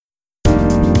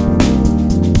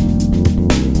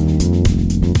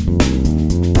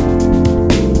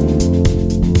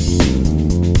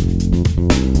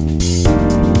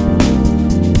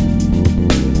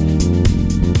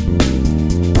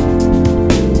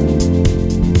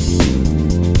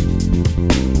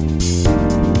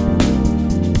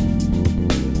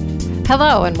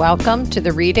Hello and welcome to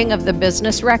the reading of the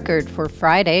Business Record for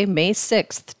Friday, May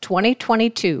 6th,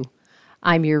 2022.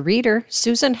 I'm your reader,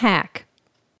 Susan Hack.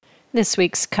 This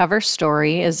week's cover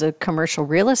story is a commercial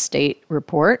real estate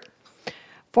report.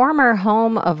 Former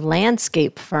home of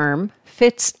landscape firm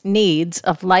fits needs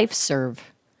of LifeServe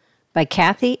by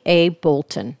Kathy A.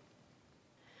 Bolton.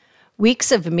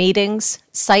 Weeks of meetings,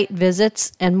 site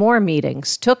visits, and more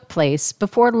meetings took place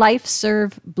before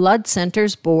LifeServe Blood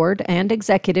Center's board and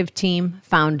executive team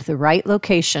found the right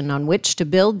location on which to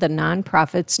build the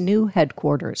nonprofit's new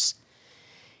headquarters.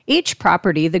 Each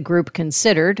property the group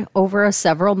considered over a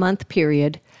several-month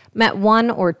period met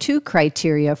one or two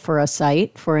criteria for a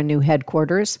site for a new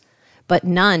headquarters, but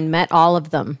none met all of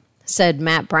them, said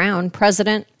Matt Brown,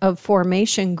 president of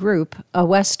Formation Group, a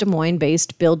West Des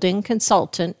Moines-based building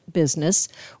consultant business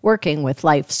working with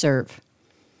LifeServe.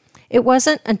 It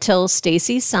wasn't until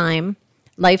Stacy Syme,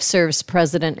 LifeServe's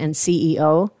president and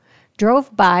CEO,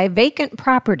 drove by vacant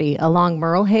property along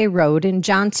Merle Hay Road in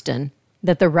Johnston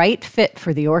that the right fit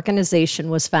for the organization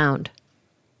was found.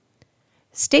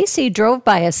 Stacy drove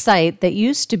by a site that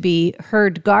used to be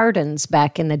Herd Gardens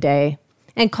back in the day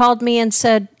and called me and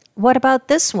said, "What about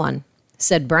this one?"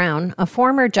 said Brown, a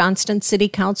former Johnston City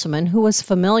Councilman who was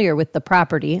familiar with the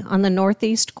property on the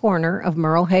northeast corner of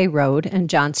Merle Hay Road and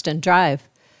Johnston Drive.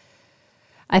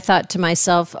 I thought to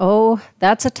myself, oh,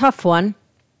 that's a tough one.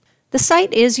 The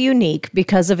site is unique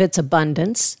because of its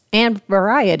abundance and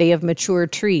variety of mature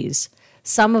trees,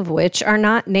 some of which are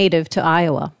not native to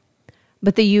Iowa.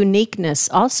 But the uniqueness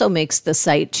also makes the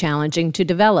site challenging to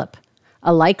develop,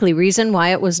 a likely reason why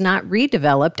it was not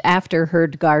redeveloped after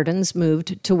Herd Gardens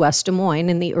moved to West Des Moines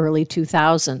in the early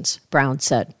 2000s, Brown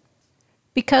said.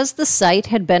 Because the site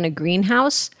had been a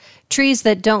greenhouse, trees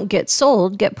that don't get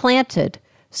sold get planted,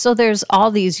 so there's all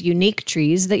these unique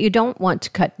trees that you don't want to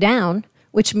cut down,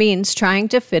 which means trying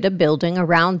to fit a building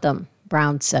around them,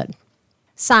 Brown said.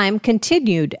 Syme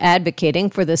continued advocating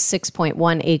for the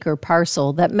 6.1-acre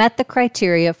parcel that met the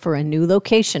criteria for a new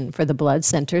location for the Blood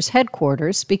Center's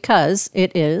headquarters because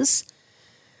it is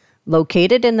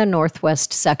located in the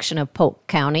northwest section of Polk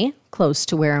County, close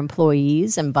to where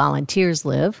employees and volunteers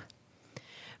live,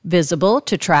 visible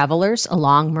to travelers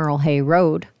along Merle Hay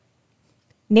Road,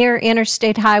 near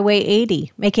Interstate Highway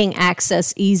 80, making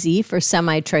access easy for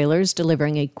semi-trailers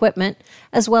delivering equipment,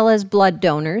 as well as blood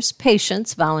donors,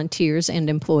 patients, volunteers, and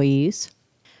employees.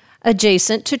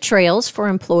 Adjacent to trails for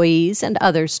employees and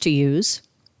others to use.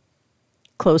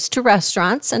 Close to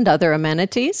restaurants and other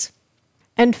amenities.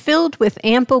 And filled with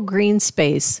ample green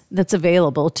space that's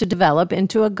available to develop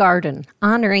into a garden,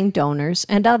 honoring donors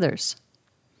and others.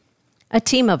 A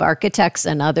team of architects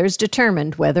and others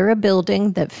determined whether a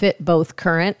building that fit both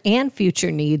current and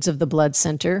future needs of the Blood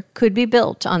Center could be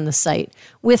built on the site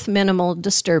with minimal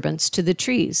disturbance to the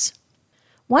trees.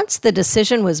 Once the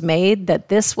decision was made that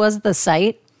this was the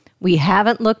site, we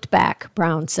haven't looked back,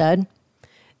 Brown said.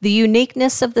 The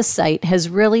uniqueness of the site has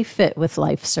really fit with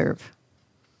LifeServe.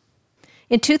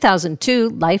 In 2002,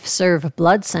 LifeServe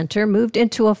Blood Center moved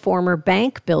into a former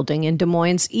bank building in Des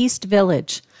Moines' East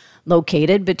Village,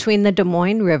 located between the Des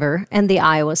Moines River and the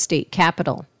Iowa State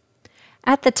Capitol.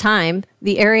 At the time,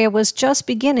 the area was just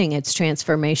beginning its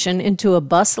transformation into a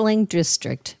bustling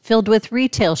district filled with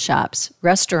retail shops,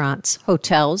 restaurants,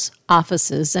 hotels,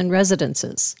 offices, and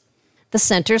residences. The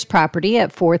center's property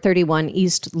at 431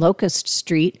 East Locust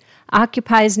Street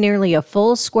occupies nearly a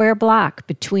full square block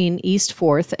between East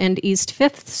 4th and East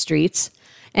 5th Streets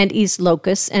and East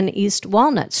Locust and East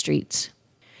Walnut Streets.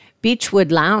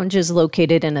 Beechwood Lounge is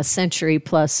located in a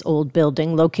century-plus old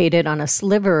building located on a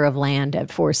sliver of land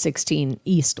at 416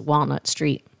 East Walnut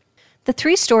Street. The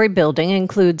three-story building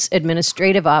includes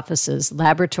administrative offices,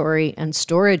 laboratory and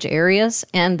storage areas,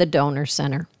 and the donor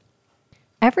center.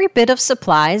 Every bit of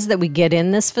supplies that we get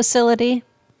in this facility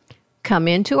come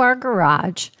into our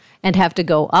garage and have to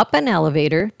go up an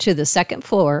elevator to the second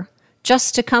floor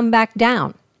just to come back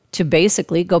down, to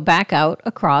basically go back out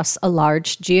across a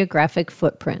large geographic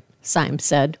footprint, Syme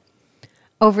said.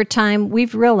 Over time,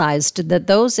 we've realized that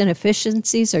those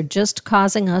inefficiencies are just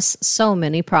causing us so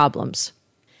many problems.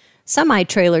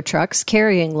 Semi-trailer trucks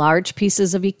carrying large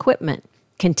pieces of equipment,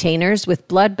 containers with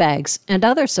blood bags, and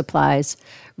other supplies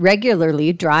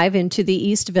regularly drive into the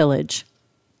East Village,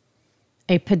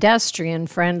 a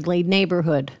pedestrian-friendly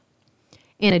neighborhood.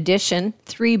 In addition,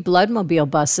 3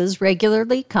 bloodmobile buses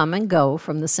regularly come and go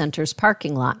from the center's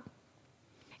parking lot.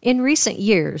 In recent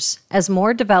years, as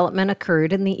more development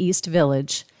occurred in the East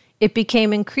Village, it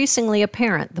became increasingly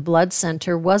apparent the Blood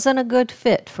Center wasn't a good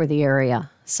fit for the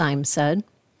area, Syme said.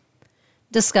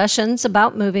 Discussions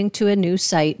about moving to a new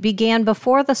site began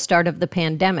before the start of the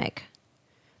pandemic.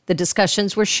 The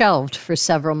discussions were shelved for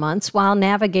several months while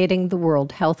navigating the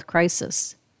world health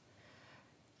crisis.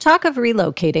 Talk of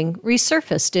relocating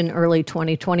resurfaced in early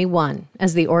 2021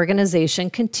 as the organization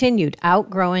continued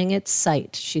outgrowing its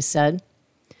site, she said.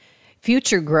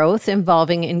 Future growth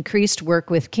involving increased work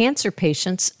with cancer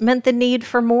patients meant the need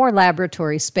for more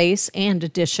laboratory space and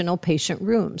additional patient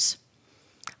rooms.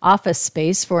 Office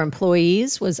space for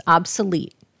employees was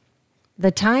obsolete. The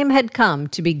time had come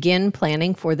to begin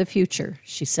planning for the future,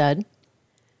 she said.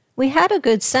 We had a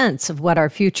good sense of what our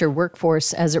future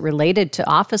workforce as it related to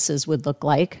offices would look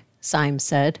like, Symes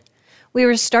said. We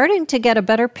were starting to get a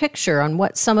better picture on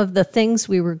what some of the things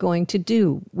we were going to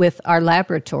do with our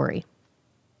laboratory.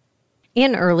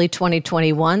 In early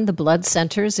 2021, the Blood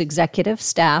Center's executive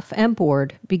staff and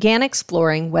board began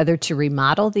exploring whether to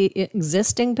remodel the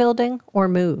existing building or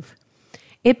move.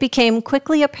 It became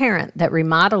quickly apparent that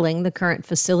remodeling the current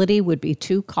facility would be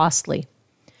too costly.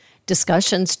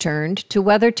 Discussions turned to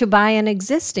whether to buy an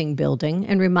existing building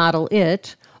and remodel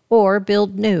it or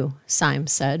build new,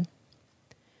 Symes said.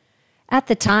 At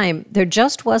the time, there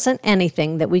just wasn't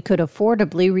anything that we could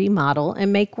affordably remodel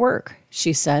and make work,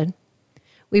 she said.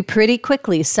 We pretty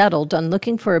quickly settled on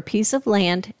looking for a piece of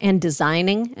land and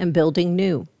designing and building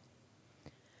new.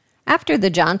 After the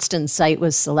Johnston site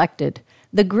was selected,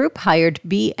 the group hired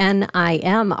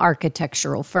BNIM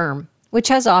Architectural Firm, which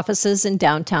has offices in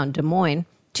downtown Des Moines,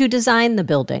 to design the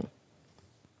building.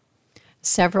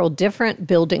 Several different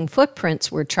building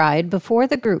footprints were tried before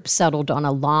the group settled on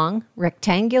a long,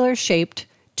 rectangular-shaped,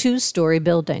 two-story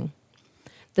building.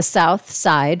 The south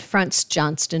side fronts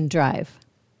Johnston Drive.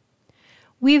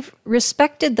 We've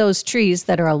respected those trees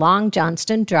that are along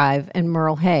Johnston Drive and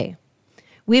Merle Hay.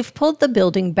 We've pulled the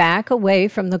building back away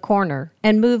from the corner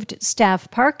and moved staff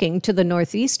parking to the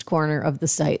northeast corner of the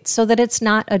site so that it's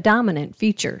not a dominant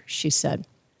feature, she said.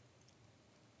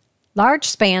 Large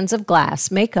spans of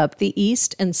glass make up the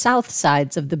east and south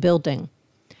sides of the building.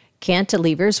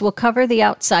 Cantilevers will cover the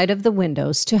outside of the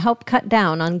windows to help cut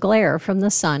down on glare from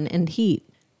the sun and heat.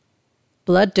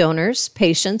 Blood donors,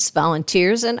 patients,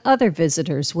 volunteers, and other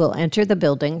visitors will enter the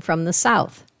building from the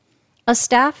south. A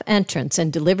staff entrance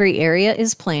and delivery area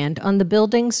is planned on the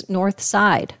building's north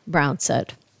side, Brown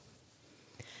said.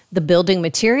 The building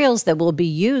materials that will be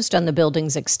used on the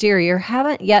building's exterior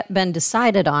haven't yet been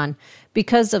decided on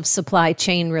because of supply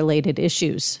chain-related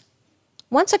issues.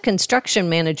 Once a construction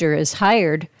manager is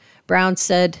hired, Brown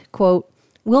said, quote,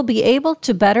 "We'll be able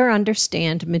to better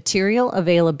understand material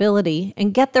availability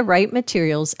and get the right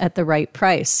materials at the right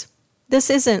price.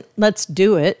 This isn't let's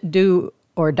do it, do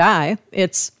or die.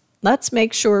 It's let's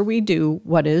make sure we do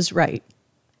what is right."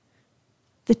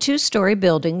 The two-story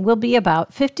building will be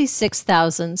about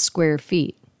 56,000 square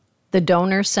feet. The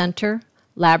donor center,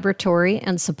 laboratory,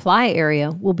 and supply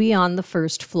area will be on the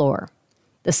first floor.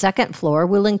 The second floor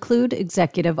will include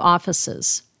executive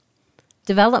offices.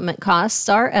 Development costs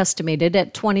are estimated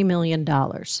at $20 million.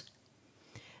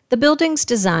 The building's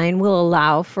design will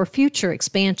allow for future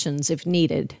expansions if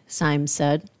needed, Symes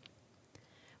said.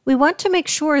 We want to make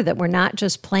sure that we're not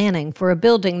just planning for a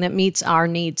building that meets our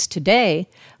needs today,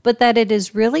 but that it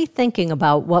is really thinking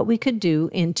about what we could do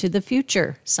into the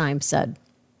future, Symes said.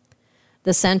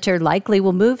 The center likely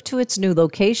will move to its new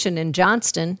location in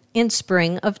Johnston in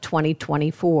spring of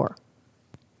 2024.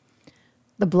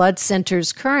 The Blood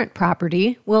Center's current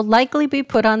property will likely be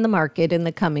put on the market in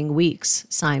the coming weeks,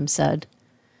 Symes said.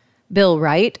 Bill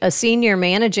Wright, a senior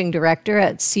managing director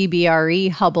at CBRE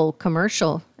Hubbell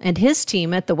Commercial, and his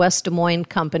team at the West Des Moines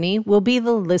Company will be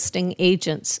the listing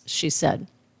agents, she said.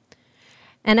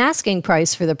 An asking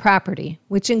price for the property,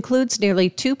 which includes nearly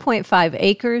 2.5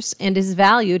 acres and is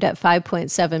valued at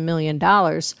 $5.7 million,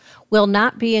 will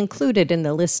not be included in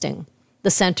the listing.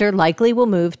 The center likely will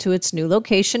move to its new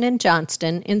location in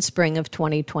Johnston in spring of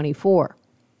 2024.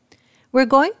 We're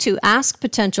going to ask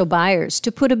potential buyers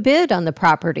to put a bid on the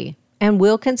property, and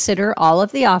we'll consider all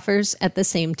of the offers at the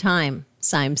same time,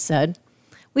 Symes said.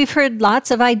 We've heard lots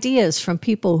of ideas from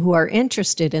people who are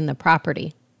interested in the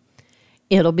property.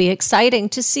 It'll be exciting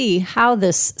to see how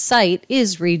this site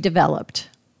is redeveloped.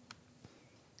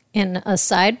 In a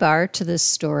sidebar to this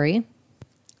story,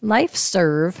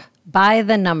 LifeServe by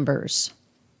the numbers.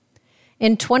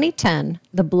 In 2010,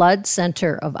 the Blood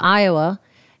Center of Iowa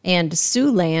and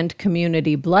Siouxland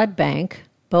Community Blood Bank,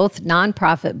 both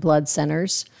nonprofit blood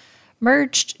centers,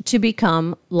 merged to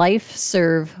become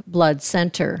LifeServe Blood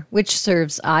Center, which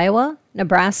serves Iowa,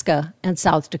 Nebraska, and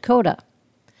South Dakota.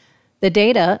 The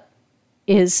data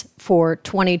is for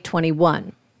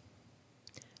 2021.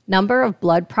 Number of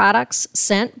blood products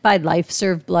sent by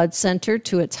LifeServe Blood Center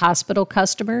to its hospital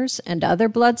customers and other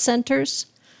blood centers,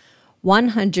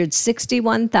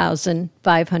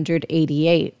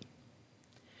 161,588.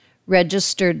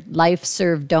 Registered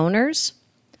LifeServe donors,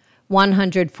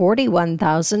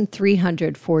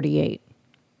 141,348.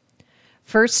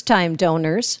 First-time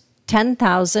donors,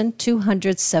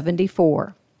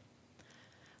 10,274.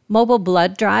 Mobile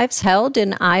blood drives held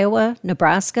in Iowa,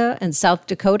 Nebraska, and South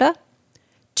Dakota,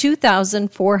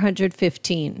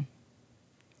 2,415.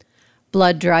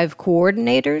 Blood drive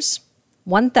coordinators,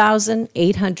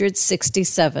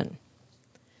 1,867.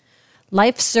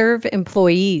 LifeServe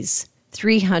employees,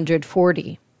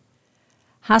 340.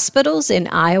 Hospitals in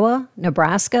Iowa,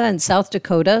 Nebraska, and South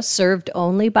Dakota served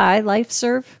only by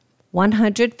LifeServe,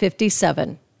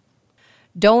 157.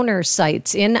 Donor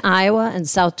sites in Iowa and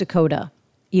South Dakota,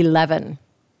 11.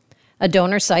 A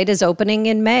donor site is opening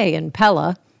in May in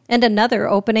Pella, and another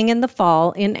opening in the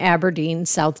fall in Aberdeen,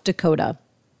 South Dakota.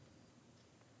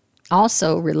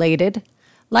 Also related,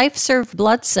 LifeServe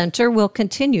Blood Center will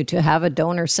continue to have a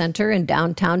donor center in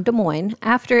downtown Des Moines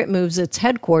after it moves its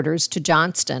headquarters to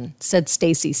Johnston, said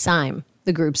Stacy Syme,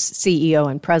 the group's CEO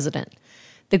and president.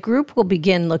 The group will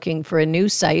begin looking for a new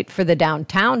site for the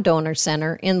downtown donor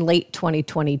center in late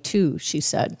 2022, she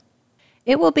said.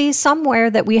 It will be somewhere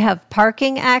that we have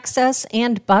parking access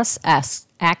and bus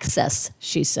access,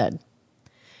 she said.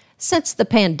 Since the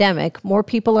pandemic, more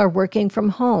people are working from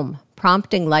home,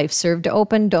 prompting LifeServe to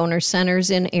open donor centers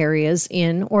in areas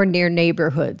in or near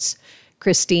neighborhoods,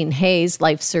 Christine Hayes,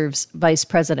 LifeServe's Vice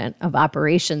President of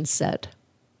Operations, said.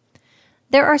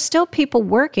 There are still people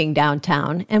working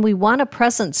downtown, and we want a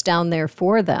presence down there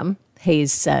for them,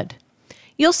 Hayes said.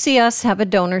 You'll see us have a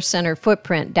donor center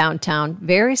footprint downtown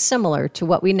very similar to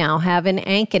what we now have in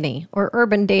Ankeny or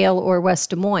Urbandale or West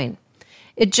Des Moines.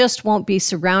 It just won't be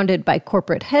surrounded by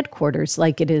corporate headquarters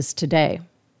like it is today.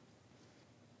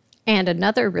 And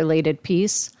another related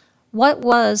piece, what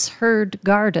was Hurd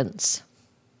Gardens?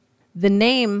 The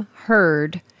name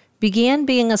Hurd began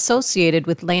being associated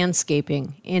with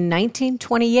landscaping in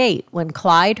 1928 when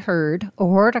Clyde Hurd, a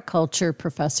horticulture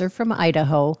professor from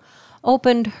Idaho,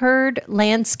 opened Hurd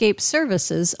Landscape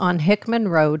Services on Hickman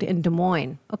Road in Des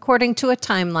Moines, according to a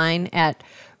timeline at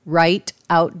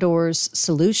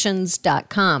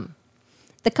WrightOutdoorsSolutions.com.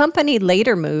 The company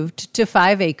later moved to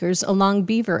 5 acres along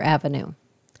Beaver Avenue.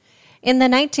 In the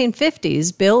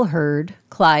 1950s, Bill Hurd,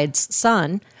 Clyde's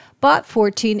son, bought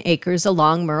 14 acres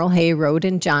along Merle Hay Road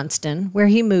in Johnston, where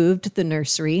he moved the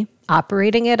nursery,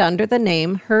 operating it under the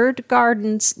name Hurd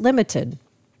Gardens Limited.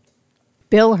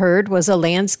 Bill Hurd was a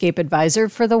landscape advisor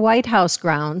for the White House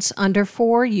grounds under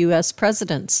 4 U.S.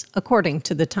 presidents, according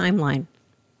to the timeline.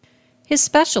 His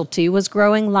specialty was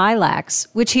growing lilacs,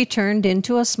 which he turned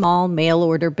into a small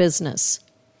mail-order business.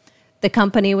 The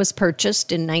company was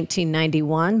purchased in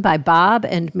 1991 by Bob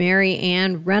and Mary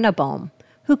Ann Rennebaum,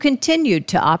 who continued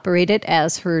to operate it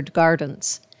as Hurd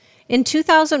Gardens. In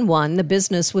 2001, the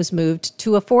business was moved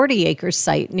to a 40-acre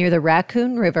site near the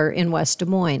Raccoon River in West Des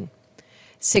Moines.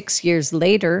 6 years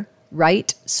later,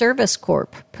 Wright Service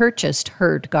Corp. Purchased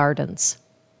Hurd Gardens.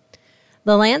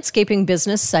 The landscaping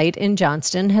business site in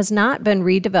Johnston has not been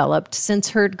redeveloped since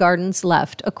Hurd Gardens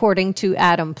left, according to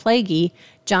Adam Plagy,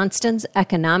 Johnston's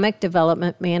economic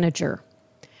development manager.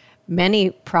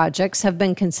 Many projects have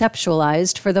been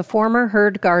conceptualized for the former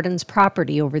Hurd Gardens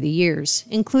property over the years,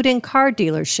 including car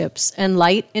dealerships and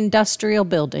light industrial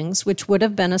buildings, which would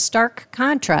have been a stark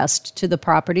contrast to the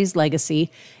property's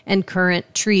legacy and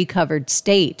current tree-covered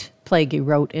state, Plagy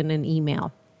wrote in an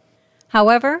email.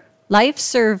 However,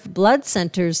 LifeServe Blood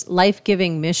Center's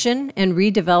life-giving mission and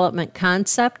redevelopment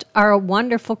concept are a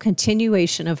wonderful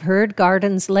continuation of Hurd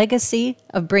Gardens' legacy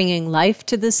of bringing life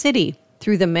to the city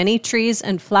through the many trees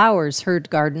and flowers Hurd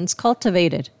Gardens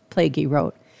cultivated, Plagy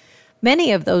wrote.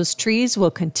 Many of those trees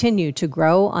will continue to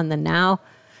grow on the now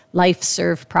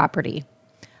LifeServe property.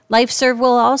 LifeServe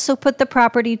will also put the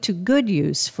property to good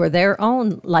use for their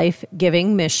own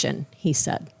life-giving mission, he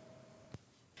said.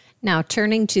 Now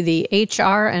turning to the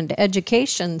HR and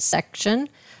Education section,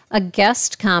 a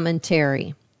guest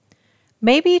commentary.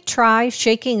 Maybe try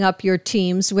shaking up your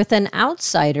teams with an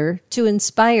outsider to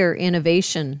inspire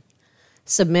innovation.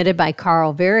 Submitted by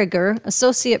Carl Verriger,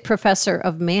 Associate Professor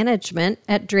of Management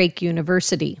at Drake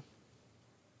University.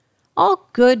 All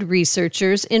good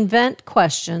researchers invent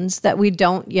questions that we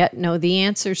don't yet know the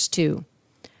answers to.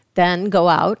 Then go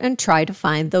out and try to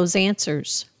find those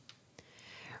answers.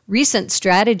 Recent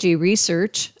strategy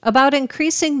research about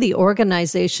increasing the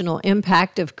organizational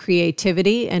impact of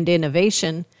creativity and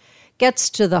innovation gets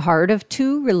to the heart of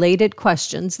 2 related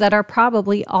questions that are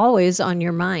probably always on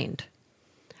your mind.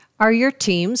 Are your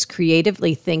teams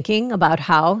creatively thinking about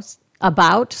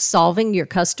solving your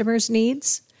customers'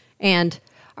 needs? And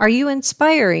Are you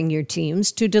inspiring your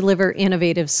teams to deliver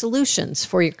innovative solutions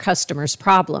for your customers'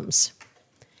 problems?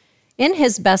 In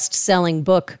his best-selling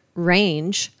book,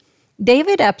 Range,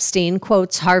 David Epstein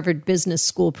quotes Harvard Business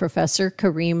School professor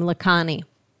Karim Lakhani.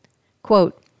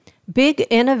 Quote, "Big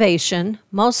innovation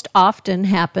most often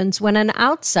happens when an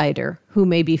outsider, who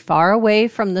may be far away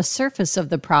from the surface of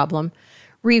the problem,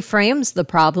 reframes the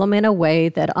problem in a way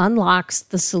that unlocks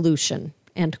the solution."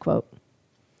 End quote.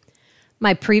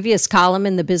 My previous column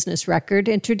in the Business Record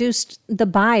introduced the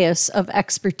bias of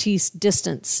expertise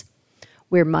distance.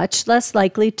 We're much less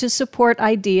likely to support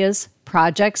ideas,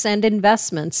 projects, and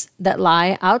investments that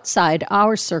lie outside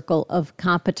our circle of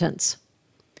competence.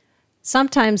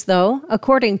 Sometimes, though,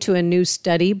 according to a new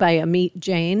study by Amit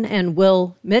Jain and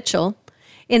Will Mitchell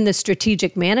in the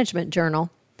Strategic Management Journal,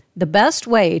 the best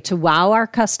way to wow our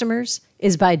customers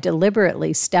is by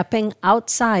deliberately stepping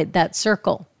outside that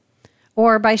circle,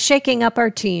 or by shaking up our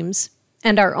teams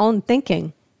and our own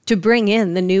thinking to bring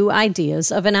in the new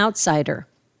ideas of an outsider.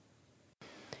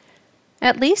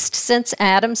 At least since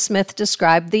Adam Smith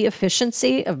described the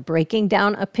efficiency of breaking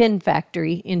down a pin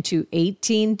factory into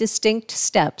 18 distinct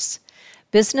steps,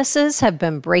 businesses have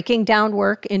been breaking down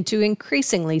work into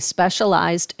increasingly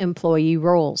specialized employee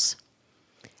roles.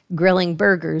 Grilling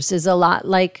burgers is a lot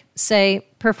like, say,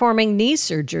 performing knee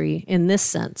surgery in this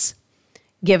sense.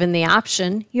 Given the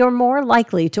option, you're more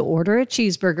likely to order a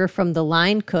cheeseburger from the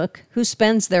line cook who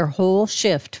spends their whole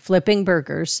shift flipping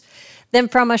burgers than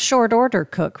from a short order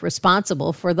cook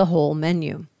responsible for the whole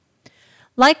menu.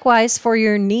 Likewise, for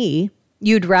your knee,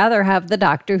 you'd rather have the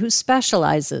doctor who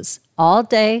specializes all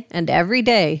day and every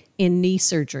day in knee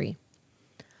surgery.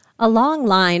 A long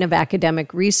line of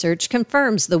academic research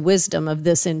confirms the wisdom of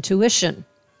this intuition.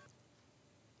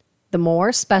 The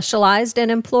more specialized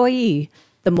an employee,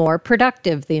 the more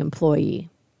productive the employee.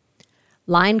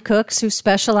 Line cooks who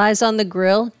specialize on the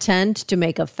grill tend to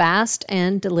make a fast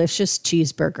and delicious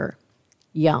cheeseburger.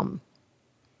 Yum.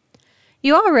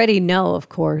 You already know, of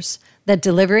course, that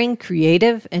delivering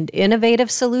creative and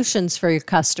innovative solutions for your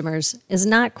customers is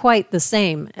not quite the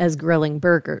same as grilling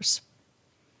burgers.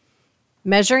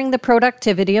 Measuring the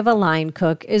productivity of a line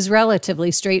cook is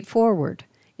relatively straightforward.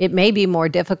 It may be more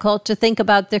difficult to think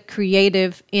about the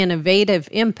creative, innovative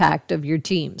impact of your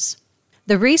teams.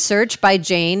 The research by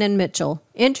Jain and Mitchell,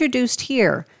 introduced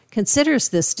here, considers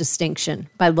this distinction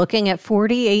by looking at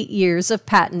 48 years of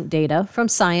patent data from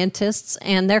scientists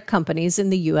and their companies in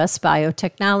the U.S.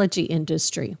 biotechnology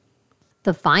industry.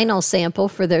 The final sample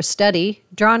for their study,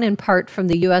 drawn in part from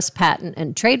the U.S. Patent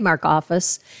and Trademark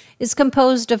Office, is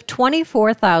composed of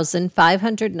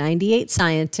 24,598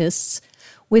 scientists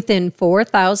within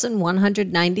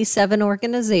 4,197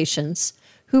 organizations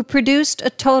who produced a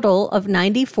total of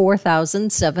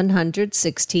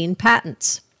 94,716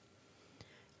 patents.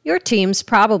 Your teams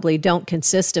probably don't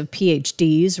consist of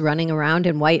PhDs running around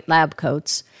in white lab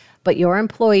coats, but your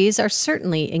employees are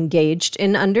certainly engaged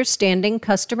in understanding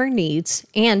customer needs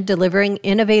and delivering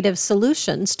innovative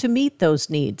solutions to meet those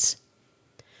needs.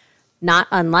 Not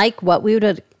unlike what we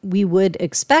would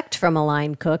expect from a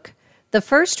line cook, the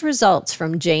first results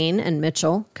from Jain and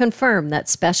Mitchell confirm that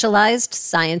specialized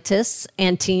scientists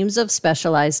and teams of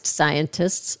specialized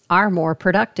scientists are more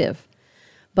productive.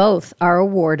 Both are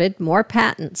awarded more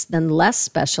patents than less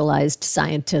specialized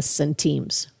scientists and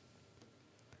teams.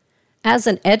 As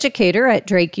an educator at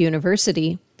Drake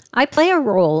University, I play a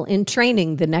role in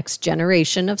training the next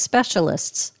generation of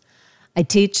specialists. I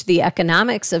teach the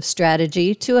economics of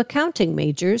strategy to accounting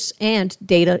majors and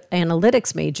data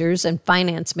analytics majors and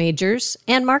finance majors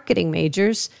and marketing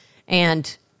majors,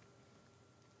 and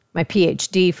my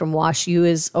PhD from WashU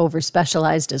is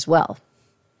over-specialized as well.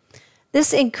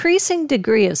 This increasing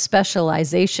degree of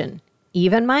specialization,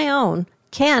 even my own,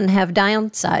 can have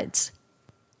downsides,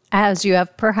 as you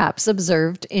have perhaps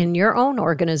observed in your own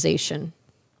organization.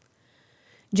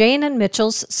 Jain and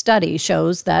Mitchell's study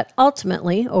shows that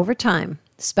ultimately, over time,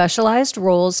 specialized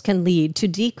roles can lead to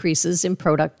decreases in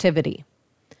productivity.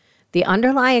 The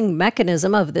underlying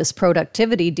mechanism of this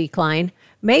productivity decline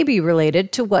may be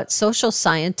related to what social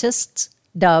scientists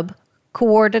dub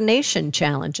coordination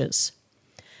challenges.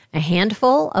 A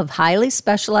handful of highly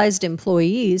specialized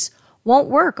employees won't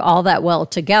work all that well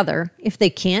together if they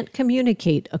can't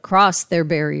communicate across their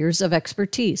barriers of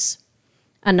expertise.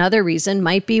 Another reason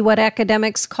might be what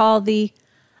academics call the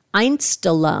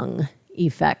Einstellung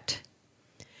effect.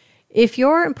 If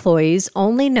your employees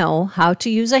only know how to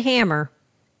use a hammer,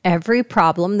 every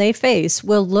problem they face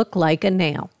will look like a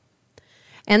nail.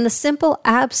 And the simple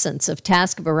absence of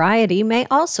task variety may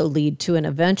also lead to an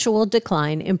eventual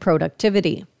decline in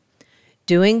productivity.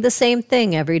 Doing the same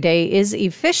thing every day is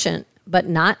efficient, but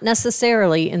not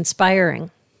necessarily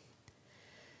inspiring.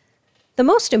 The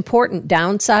most important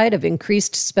downside of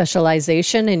increased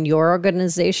specialization in your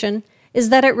organization is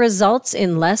that it results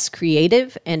in less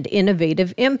creative and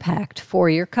innovative impact for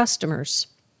your customers.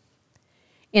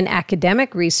 In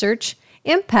academic research,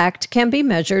 impact can be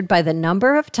measured by the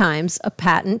number of times a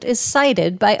patent is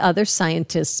cited by other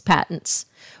scientists' patents,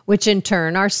 which in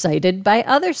turn are cited by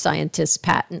other scientists'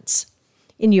 patents.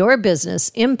 In your business,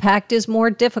 impact is more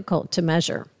difficult to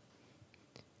measure.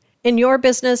 In your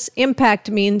business,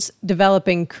 impact means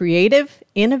developing creative,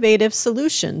 innovative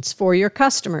solutions for your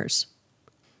customers.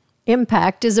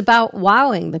 Impact is about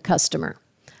wowing the customer,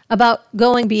 about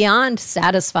going beyond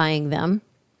satisfying them.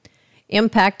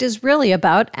 Impact is really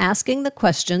about asking the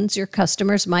questions your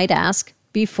customers might ask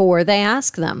before they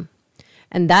ask them.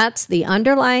 And that's the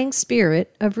underlying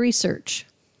spirit of research.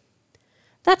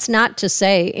 That's not to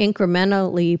say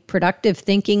incrementally productive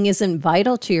thinking isn't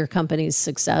vital to your company's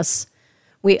success.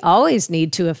 We always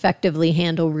need to effectively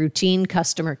handle routine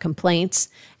customer complaints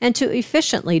and to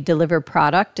efficiently deliver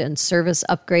product and service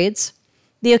upgrades.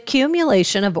 The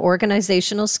accumulation of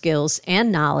organizational skills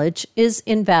and knowledge is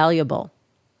invaluable.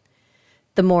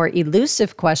 The more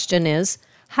elusive question is,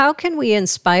 how can we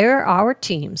inspire our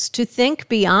teams to think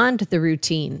beyond the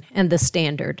routine and the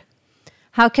standard?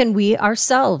 How can we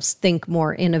ourselves think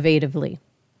more innovatively?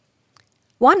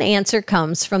 One answer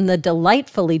comes from the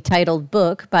delightfully titled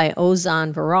book by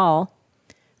Ozan Varol,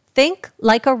 Think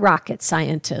Like a Rocket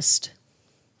Scientist.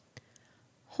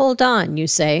 Hold on, you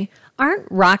say. Aren't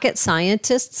rocket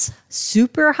scientists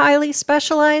super highly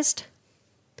specialized?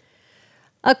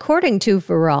 According to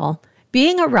Varol,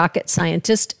 being a rocket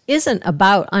scientist isn't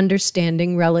about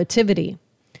understanding relativity.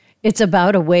 It's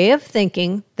about a way of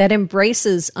thinking that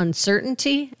embraces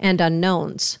uncertainty and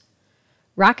unknowns.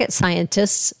 Rocket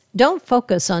scientists don't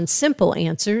focus on simple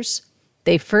answers.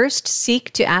 They first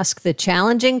seek to ask the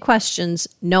challenging questions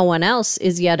no one else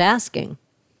is yet asking.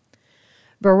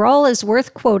 Varol is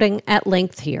worth quoting at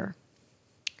length here.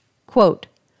 Quote,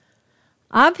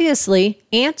 obviously,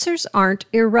 answers aren't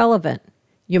irrelevant.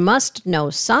 You must know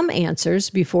some answers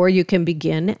before you can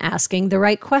begin asking the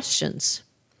right questions.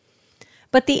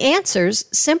 But the answers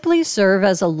simply serve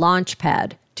as a launch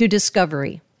pad to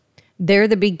discovery. They're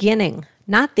the beginning,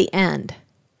 not the end.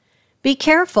 Be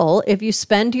careful if you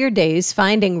spend your days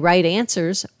finding right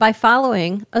answers by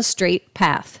following a straight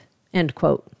path. End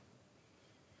quote.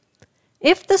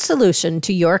 If the solution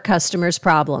to your customers'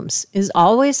 problems is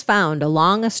always found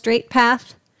along a straight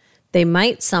path, they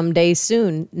might someday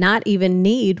soon not even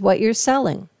need what you're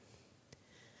selling.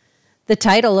 The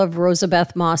title of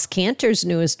Rosabeth Moss Kanter's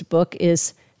newest book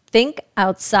is Think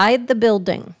Outside the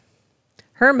Building.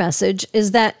 Her message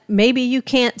is that maybe you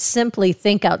can't simply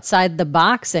think outside the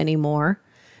box anymore.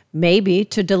 Maybe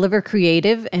to deliver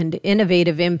creative and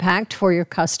innovative impact for your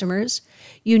customers,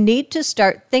 you need to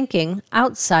start thinking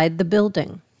outside the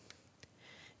building.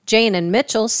 Jane and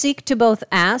Mitchell seek to both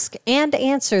ask and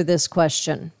answer this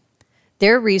question.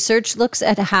 Their research looks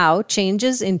at how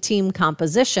changes in team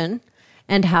composition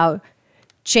and how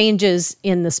changes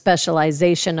in the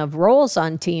specialization of roles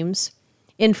on teams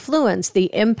influence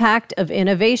the impact of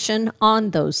innovation on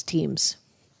those teams.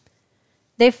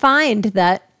 They find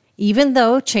that even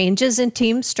though changes in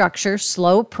team structure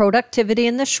slow productivity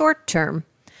in the short term,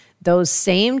 those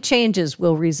same changes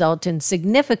will result in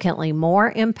significantly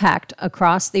more impact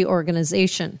across the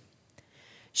organization.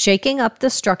 Shaking up the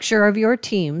structure of your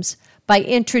teams by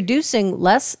introducing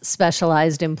less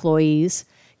specialized employees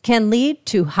can lead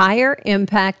to higher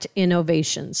impact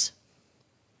innovations.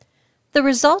 The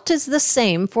result is the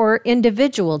same for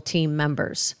individual team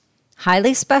members.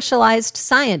 Highly specialized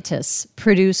scientists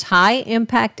produce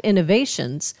high-impact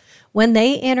innovations when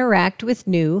they interact with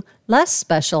new, less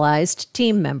specialized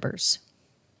team members.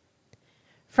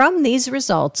 From these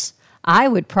results, I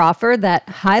would proffer that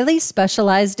highly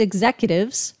specialized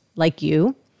executives, like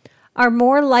you, are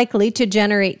more likely to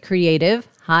generate creative,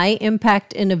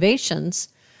 high-impact innovations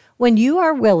when you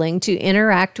are willing to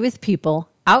interact with people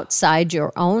outside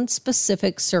your own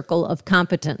specific circle of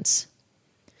competence.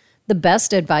 The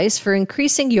best advice for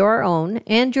increasing your own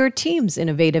and your team's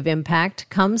innovative impact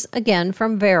comes again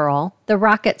from Varol, the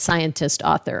rocket scientist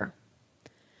author.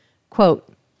 Quote,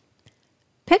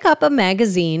 pick up a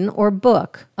magazine or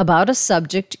book about a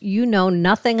subject you know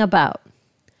nothing about.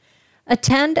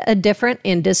 Attend a different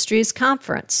industry's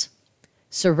conference.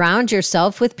 Surround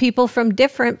yourself with people from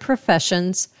different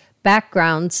professions,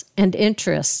 backgrounds, and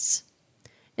interests.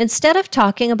 Instead of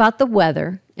talking about the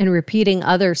weather and repeating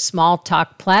other small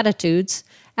talk platitudes,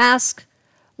 ask,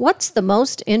 what's the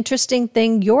most interesting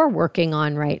thing you're working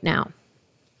on right now?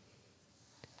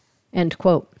 End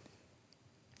quote.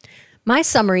 My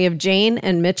summary of Jane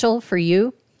and Mitchell for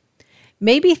you: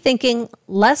 maybe thinking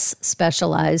less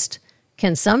specialized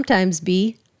can sometimes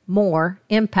be more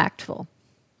impactful.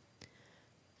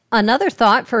 Another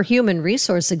thought for human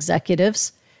resource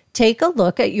executives: take a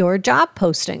look at your job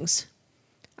postings.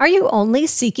 Are you only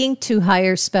seeking to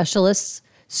hire specialists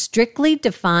strictly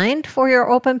defined for your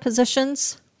open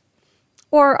positions?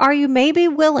 Or are you maybe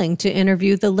willing to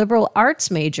interview the liberal arts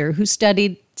major who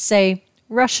studied, say,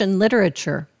 Russian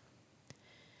literature?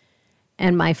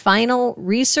 And my final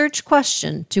research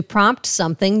question to prompt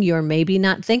something you're maybe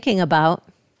not thinking about: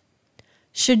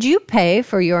 should you pay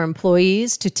for your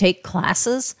employees to take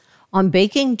classes on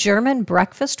baking German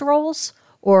breakfast rolls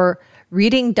or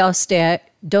reading Dostoevsky,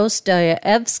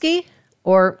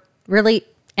 or really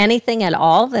anything at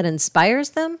all that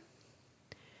inspires them?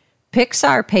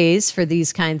 Pixar pays for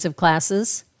these kinds of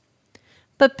classes.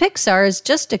 But Pixar is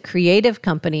just a creative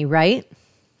company, right?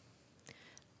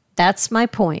 That's my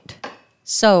point.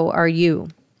 So are you.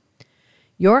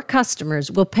 Your customers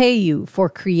will pay you for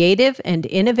creative and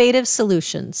innovative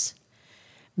solutions.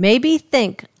 Maybe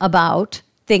think about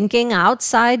thinking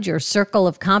outside your circle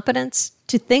of competence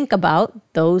to think about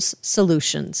those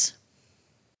solutions.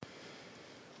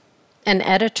 An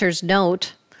editor's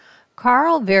note: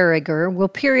 Carl Verriger will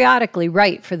periodically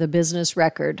write for the Business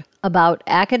Record about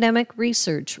academic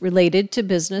research related to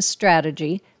business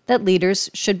strategy that leaders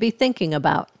should be thinking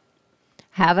about.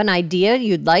 Have an idea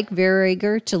you'd like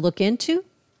Verriger to look into?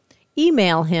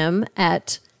 Email him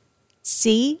at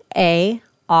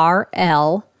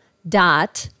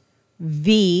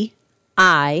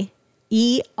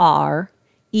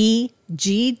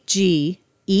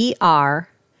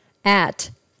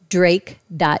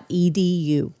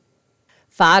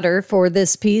Fodder for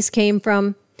this piece came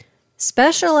from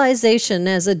Specialization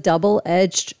as a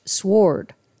Double-Edged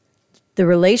Sword: The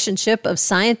Relationship of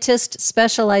Scientist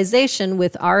Specialization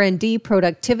with R&D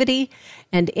Productivity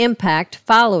and Impact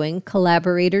Following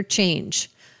Collaborator Change,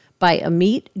 by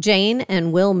Amit Jain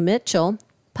and Will Mitchell,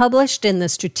 published in the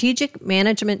Strategic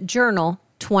Management Journal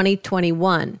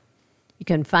 2021. You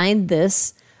can find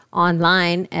this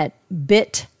online at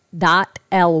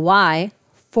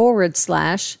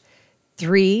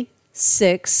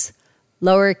bit.ly/36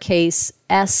 lowercase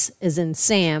s as in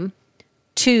Sam,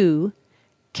 2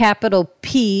 capital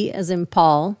P as in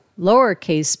Paul,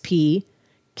 lowercase p,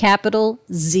 capital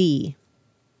Z.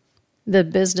 The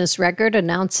Business Record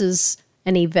announces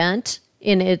an event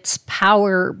in its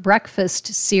Power Breakfast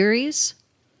series: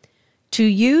 To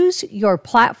Use Your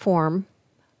Platform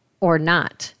or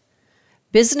Not.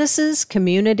 Businesses,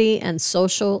 Community, and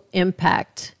Social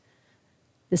Impact.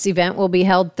 This event will be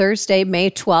held Thursday, May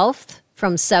 12th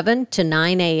from 7 to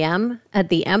 9 a.m. at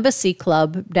the Embassy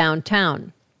Club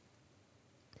downtown.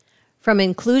 From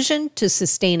inclusion to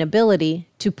sustainability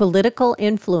to political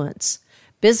influence,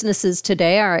 businesses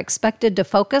today are expected to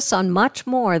focus on much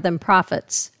more than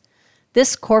profits.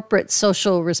 This corporate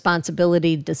social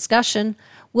responsibility discussion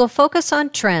will focus on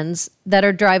trends that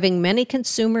are driving many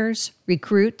consumers,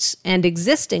 recruits, and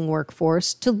existing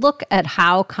workforce to look at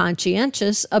how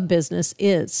conscientious a business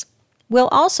is. We'll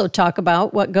also talk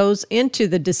about what goes into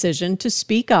the decision to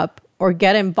speak up or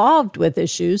get involved with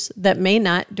issues that may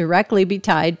not directly be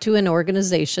tied to an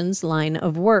organization's line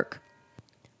of work.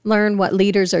 Learn what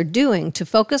leaders are doing to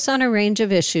focus on a range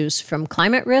of issues from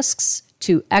climate risks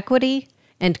to equity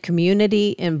and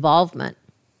community involvement.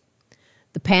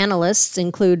 The panelists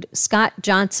include Scott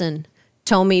Johnson,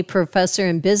 Tomey Professor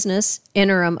in Business,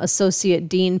 Interim Associate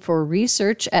Dean for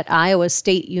Research at Iowa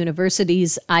State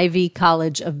University's Ivy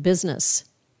College of Business;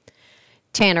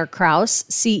 Tanner Kraus,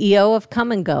 CEO of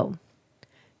Come and Go;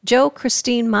 Jo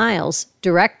Christine Miles,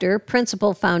 Director,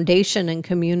 Principal Foundation and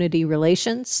Community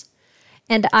Relations;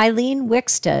 and Eileen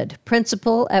Wickstead,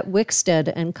 Principal at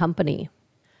Wickstead and Company.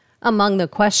 Among the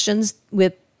questions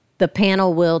the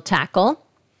panel will tackle: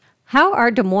 how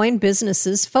are Des Moines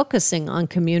businesses focusing on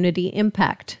community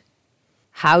impact?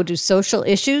 How do social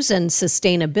issues and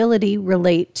sustainability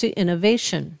relate to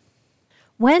innovation?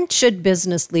 When should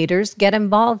business leaders get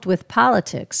involved with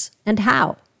politics, and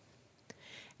how?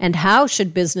 And how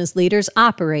should business leaders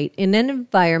operate in an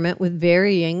environment with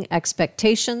varying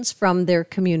expectations from their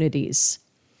communities?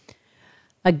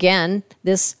 Again,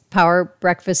 this Power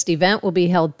Breakfast event will be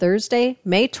held Thursday,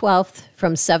 May 12th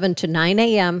from 7 to 9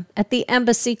 a.m. at the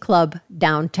Embassy Club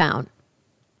downtown.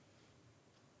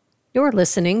 You're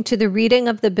listening to the reading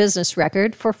of the Business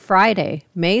Record for Friday,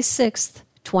 May 6th,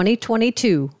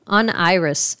 2022 on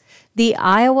IRIS, the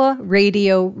Iowa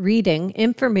Radio Reading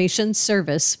Information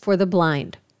Service for the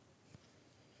Blind.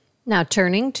 Now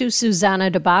turning to Susanna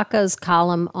DeBaca's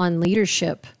column on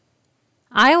leadership.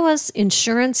 Iowa's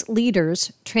insurance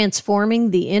leaders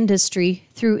transforming the industry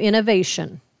through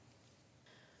innovation.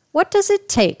 What does it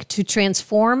take to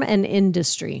transform an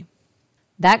industry?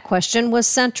 That question was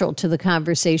central to the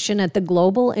conversation at the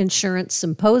Global Insurance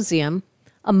Symposium,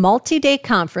 a multi-day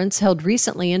conference held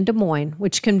recently in Des Moines,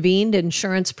 which convened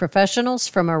insurance professionals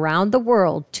from around the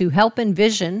world to help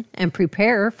envision and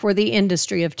prepare for the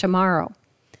industry of tomorrow.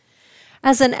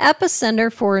 As an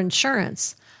epicenter for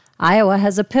insurance, Iowa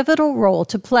has a pivotal role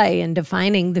to play in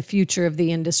defining the future of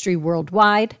the industry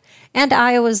worldwide, and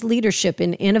Iowa's leadership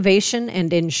in innovation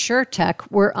and insurtech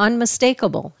were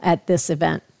unmistakable at this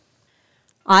event.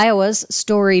 Iowa's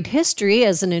storied history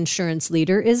as an insurance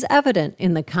leader is evident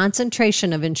in the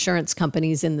concentration of insurance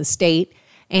companies in the state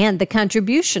and the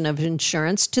contribution of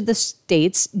insurance to the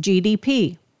state's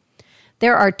GDP.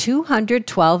 There are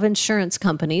 212 insurance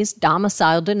companies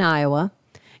domiciled in Iowa,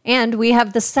 and we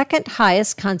have the second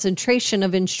highest concentration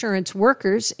of insurance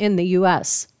workers in the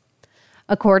U.S.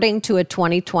 According to a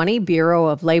 2020 Bureau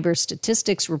of Labor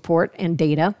Statistics report and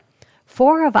data,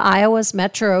 4 of Iowa's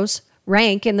metros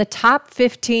rank in the top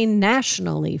 15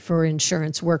 nationally for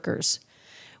insurance workers,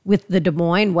 with the Des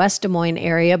Moines, West Des Moines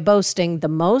area boasting the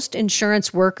most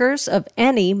insurance workers of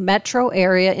any metro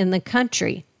area in the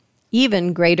country,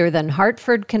 even greater than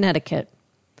Hartford, Connecticut.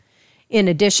 In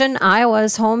addition, Iowa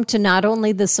is home to not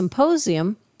only the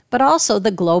symposium, but also the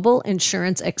Global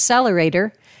Insurance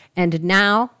Accelerator and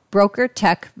now Broker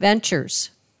Tech Ventures.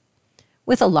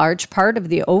 With a large part of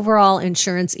the overall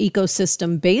insurance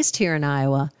ecosystem based here in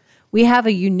Iowa, we have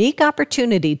a unique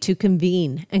opportunity to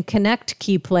convene and connect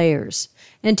key players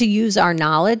and to use our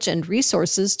knowledge and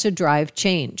resources to drive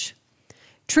change.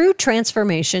 True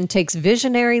transformation takes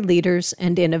visionary leaders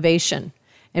and innovation,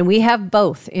 and we have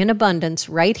both in abundance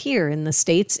right here in the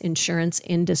state's insurance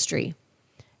industry.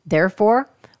 Therefore,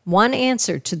 one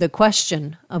answer to the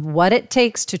question of what it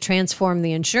takes to transform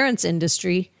the insurance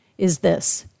industry is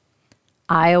this: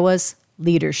 Iowa's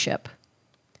leadership.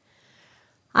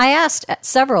 I asked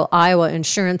several Iowa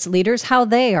insurance leaders how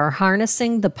they are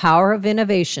harnessing the power of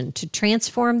innovation to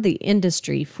transform the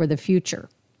industry for the future.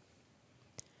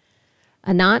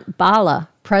 Anant Bala,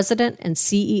 President and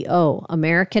CEO,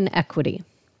 American Equity.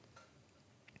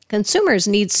 Consumers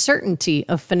need certainty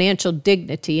of financial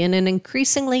dignity in an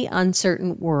increasingly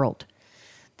uncertain world.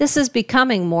 This is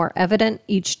becoming more evident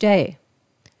each day.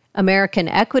 American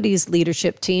Equity's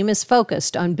leadership team is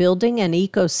focused on building an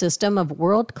ecosystem of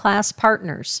world-class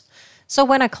partners. So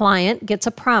when a client gets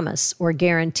a promise or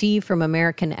guarantee from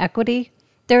American Equity,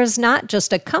 there is not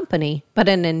just a company, but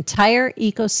an entire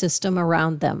ecosystem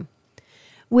around them.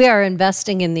 We are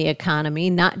investing in the economy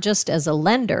not just as a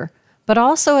lender, but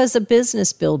also as a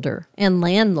business builder and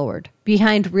landlord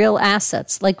behind real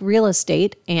assets like real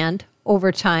estate and,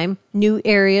 over time, new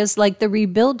areas like the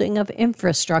rebuilding of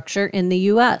infrastructure in the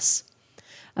U.S.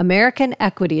 American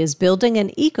Equity is building an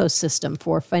ecosystem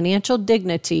for financial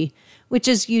dignity, which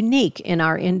is unique in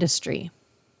our industry.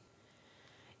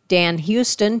 Dan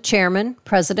Houston, Chairman,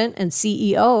 President, and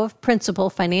CEO of Principal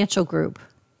Financial Group.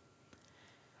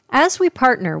 As we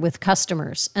partner with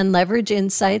customers and leverage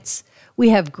insights, we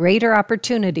have greater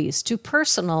opportunities to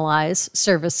personalize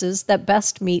services that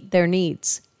best meet their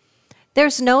needs.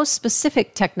 There's no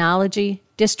specific technology,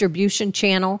 distribution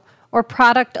channel, or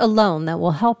product alone that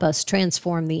will help us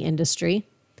transform the industry.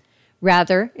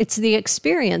 Rather, it's the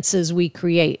experiences we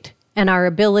create and our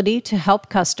ability to help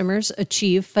customers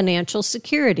achieve financial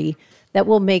security that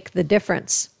will make the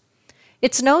difference.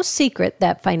 It's no secret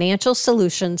that financial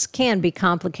solutions can be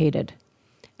complicated.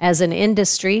 As an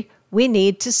industry, we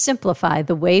need to simplify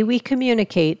the way we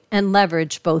communicate and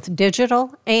leverage both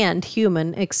digital and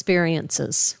human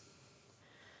experiences.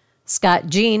 Scott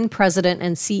Jean, President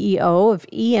and CEO of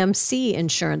EMC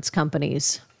Insurance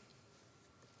Companies.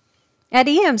 At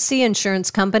EMC Insurance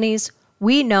Companies,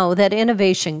 we know that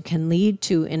innovation can lead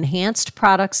to enhanced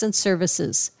products and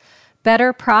services,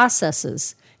 better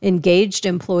processes, engaged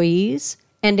employees,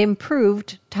 and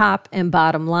improved top and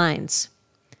bottom lines.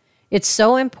 It's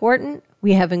so important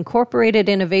we have incorporated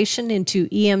innovation into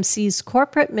EMC's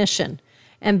corporate mission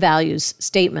and values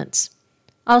statements.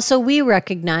 Also, we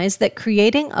recognize that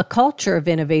creating a culture of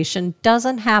innovation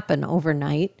doesn't happen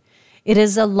overnight. It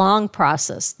is a long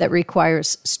process that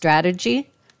requires strategy,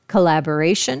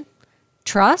 collaboration,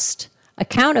 trust,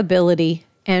 accountability,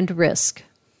 and risk.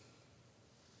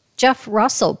 Jeff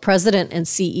Russell, President and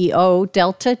CEO,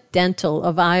 Delta Dental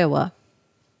of Iowa.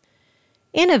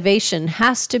 Innovation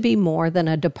has to be more than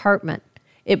a department.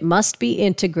 It must be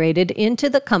integrated into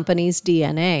the company's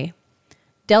DNA.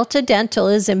 Delta Dental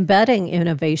is embedding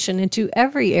innovation into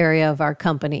every area of our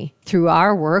company through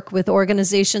our work with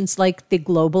organizations like the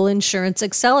Global Insurance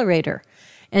Accelerator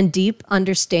and deep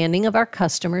understanding of our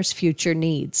customers' future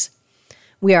needs.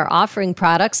 We are offering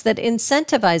products that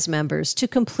incentivize members to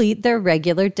complete their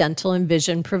regular dental and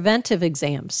vision preventive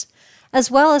exams, as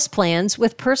well as plans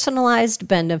with personalized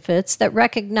benefits that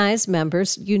recognize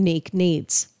members' unique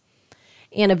needs.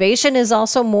 Innovation is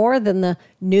also more than the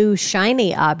new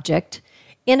shiny object.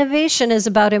 Innovation is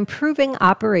about improving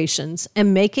operations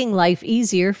and making life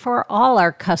easier for all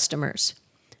our customers,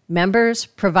 members,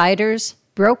 providers,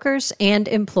 brokers, and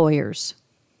employers.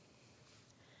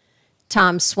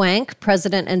 Tom Swank,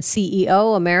 President and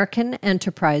CEO, American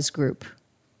Enterprise Group.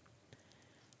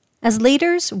 As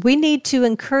leaders, we need to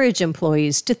encourage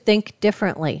employees to think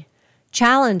differently,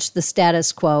 challenge the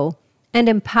status quo, and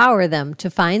empower them to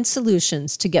find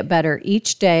solutions to get better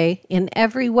each day in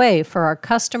every way for our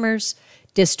customers,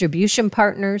 distribution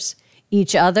partners,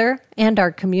 each other, and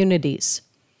our communities.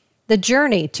 The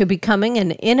journey to becoming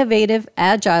an innovative,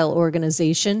 agile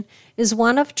organization is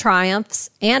one of triumphs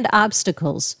and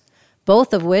obstacles,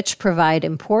 both of which provide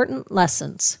important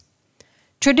lessons.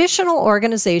 Traditional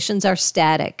organizations are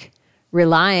static,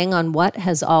 relying on what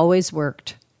has always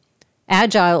worked.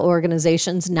 Agile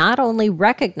organizations not only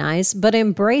recognize but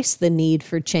embrace the need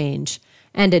for change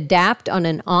and adapt on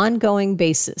an ongoing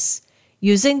basis,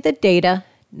 using the data,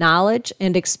 knowledge,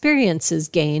 and experiences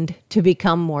gained to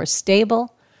become more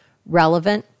stable,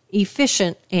 relevant,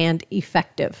 efficient, and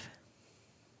effective.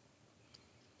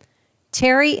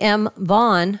 Terry M.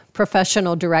 Vaughn,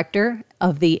 Professional Director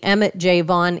of the Emmett J.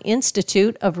 Vaughn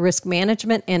Institute of Risk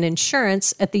Management and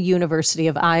Insurance at the University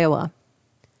of Iowa.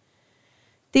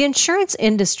 The insurance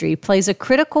industry plays a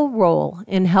critical role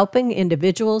in helping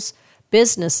individuals,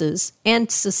 businesses,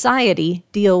 and society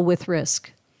deal with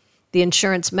risk. The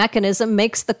insurance mechanism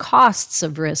makes the costs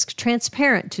of risk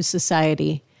transparent to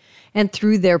society, and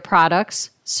through their products,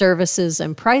 services,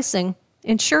 and pricing,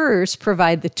 insurers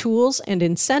provide the tools and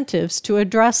incentives to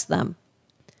address them.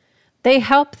 They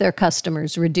help their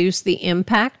customers reduce the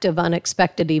impact of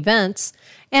unexpected events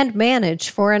and manage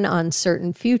for an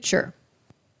uncertain future.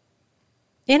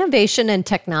 Innovation and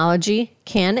technology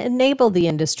can enable the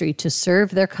industry to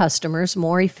serve their customers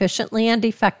more efficiently and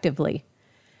effectively.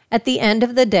 At the end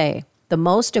of the day, the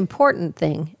most important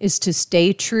thing is to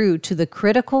stay true to the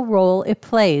critical role it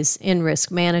plays in risk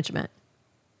management.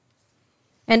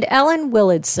 And Ellen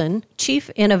Willardson, Chief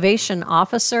Innovation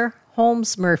Officer,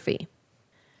 Holmes Murphy.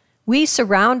 We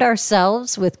surround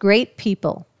ourselves with great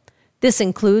people. This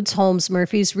includes Holmes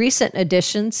Murphy's recent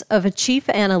additions of a Chief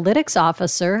Analytics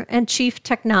Officer and Chief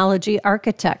Technology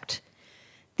Architect.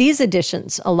 These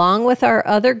additions, along with our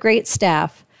other great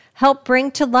staff, help bring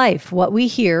to life what we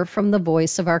hear from the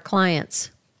voice of our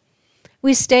clients.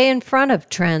 We stay in front of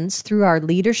trends through our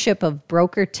leadership of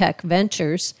Broker Tech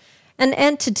Ventures, an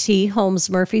entity Holmes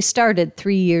Murphy started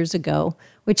 3 years ago,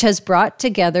 which has brought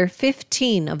together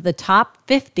 15 of the top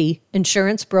 50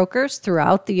 insurance brokers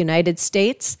throughout the United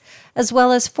States, as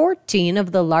well as 14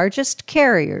 of the largest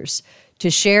carriers, to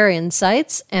share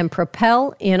insights and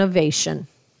propel innovation.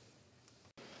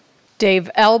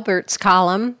 Dave Elbert's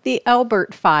column, The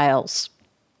Elbert Files.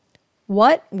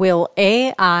 What will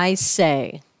AI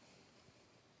say?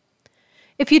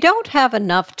 If you don't have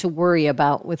enough to worry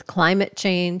about with climate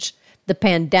change, the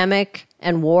pandemic,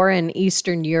 and war in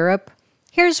Eastern Europe,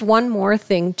 here's one more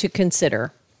thing to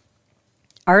consider.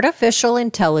 Artificial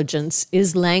intelligence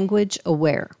is language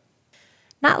aware.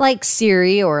 Not like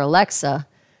Siri or Alexa.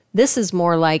 This is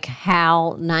more like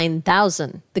HAL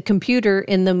 9000, the computer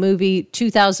in the movie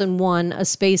 2001: A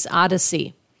Space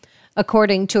Odyssey,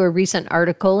 according to a recent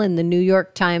article in the New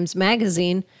York Times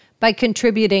Magazine by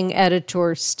contributing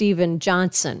editor Stephen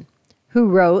Johnson, who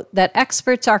wrote that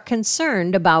experts are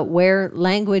concerned about where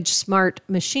language-smart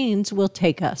machines will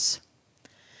take us.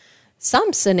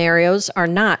 Some scenarios are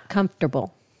not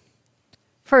comfortable.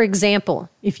 For example,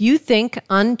 if you think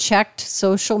unchecked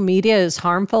social media is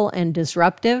harmful and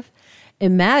disruptive,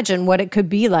 imagine what it could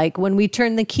be like when we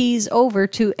turn the keys over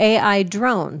to AI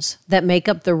drones that make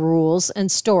up the rules and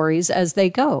stories as they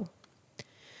go.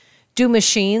 Do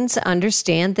machines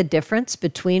understand the difference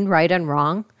between right and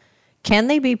wrong? Can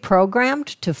they be programmed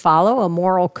to follow a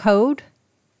moral code?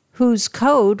 Whose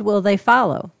code will they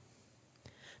follow?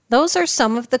 Those are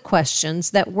some of the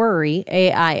questions that worry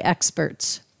AI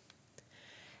experts.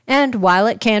 And while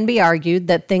it can be argued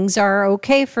that things are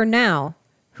okay for now,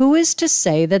 who is to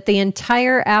say that the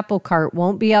entire apple cart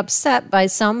won't be upset by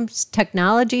some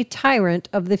technology tyrant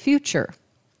of the future?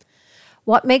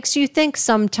 What makes you think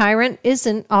some tyrant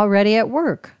isn't already at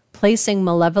work, placing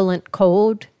malevolent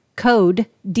code, code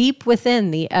deep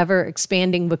within the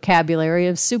ever-expanding vocabulary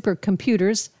of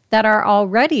supercomputers that are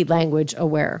already language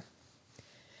aware.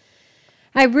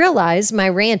 I realize my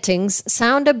rantings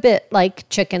sound a bit like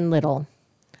Chicken Little.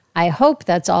 I hope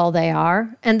that's all they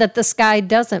are, and that the sky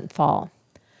doesn't fall.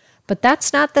 But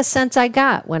that's not the sense I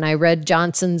got when I read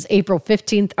Johnson's April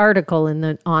 15th article in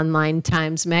the Online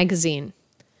Times magazine.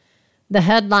 The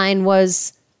headline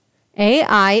was,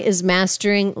 "AI is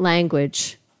mastering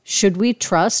language. Should we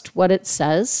trust what it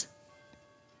says?"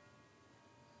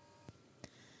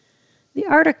 The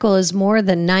article is more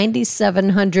than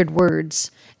 9,700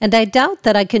 words, and I doubt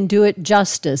that I can do it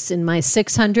justice in my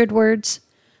 600 words,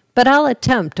 but I'll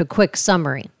attempt a quick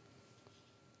summary.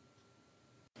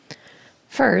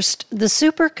 First, the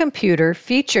supercomputer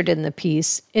featured in the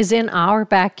piece is in our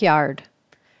backyard.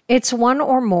 It's one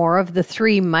or more of the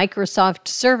 3 Microsoft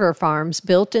server farms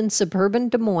built in suburban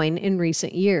Des Moines in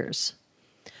recent years.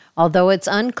 Although it's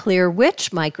unclear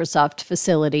which Microsoft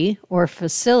facility or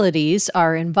facilities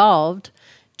are involved,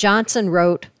 Johnson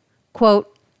wrote,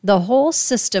 quote, "The whole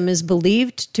system is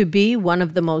believed to be one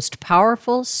of the most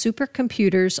powerful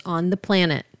supercomputers on the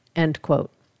planet," end quote.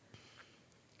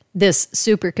 This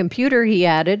supercomputer, he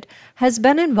added, has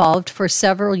been involved for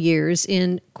several years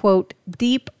in, quote,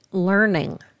 "deep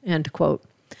learning," end quote,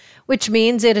 which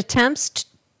means it attempts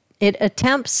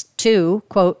to,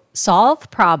 quote, "solve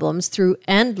problems through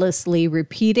endlessly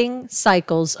repeating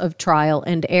cycles of trial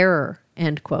and error,"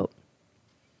 end quote.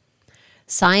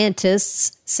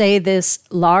 Scientists say this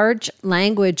large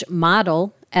language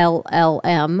model,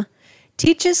 LLM,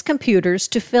 teaches computers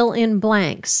to fill in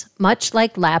blanks, much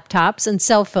like laptops and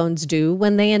cell phones do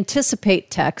when they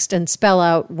anticipate text and spell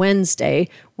out Wednesday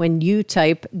when you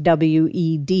type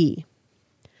WED.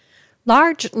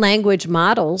 Large language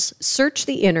models search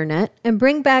the internet and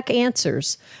bring back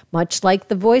answers, much like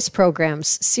the voice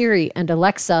programs Siri and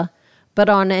Alexa, but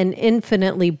on an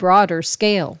infinitely broader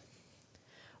scale.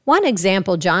 One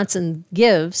example Johnson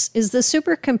gives is the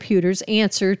supercomputer's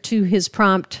answer to his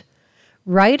prompt,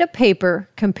 "Write a paper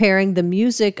comparing the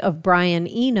music of Brian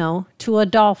Eno to a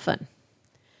dolphin."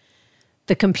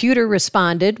 The computer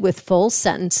responded with full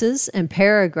sentences and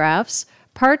paragraphs,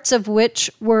 parts of which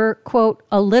were, quote,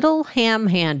 "a little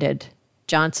ham-handed,"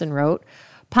 Johnson wrote,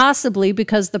 possibly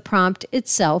because the prompt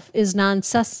itself is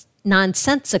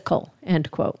nonsensical, end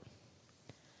quote.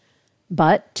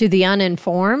 But to the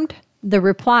uninformed, the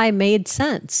reply made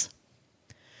sense.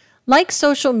 Like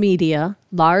social media,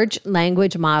 large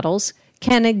language models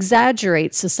can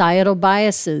exaggerate societal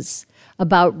biases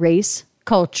about race,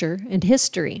 culture, and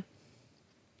history.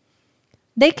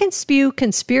 They can spew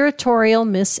conspiratorial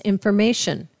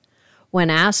misinformation. When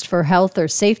asked for health or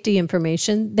safety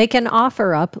information, they can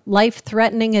offer up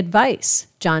life-threatening advice,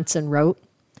 Johnson wrote.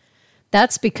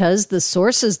 That's because the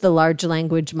sources the large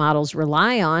language models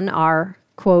rely on are,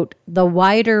 quote, "the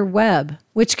wider web,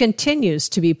 which continues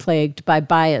to be plagued by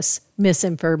bias,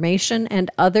 misinformation, and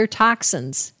other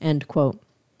toxins," end quote.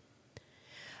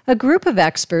 A group of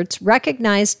experts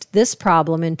recognized this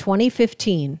problem in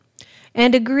 2015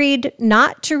 and agreed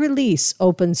not to release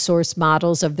open source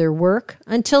models of their work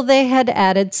until they had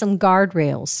added some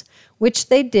guardrails, which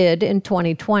they did in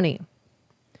 2020.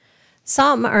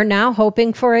 Some are now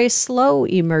hoping for a slow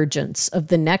emergence of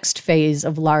the next phase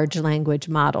of large language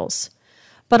models.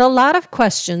 But a lot of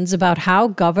questions about how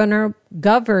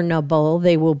governable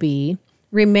they will be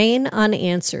remain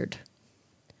unanswered.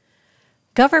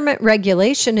 Government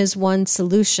regulation is one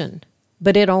solution,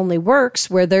 but it only works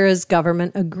where there is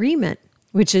government agreement,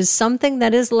 which is something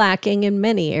that is lacking in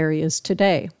many areas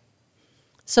today.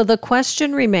 So the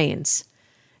question remains,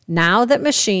 now that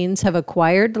machines have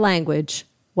acquired language,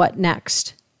 what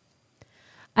next?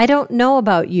 I don't know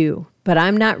about you, but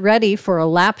I'm not ready for a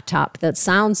laptop that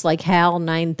sounds like HAL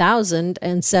 9000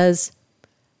 and says,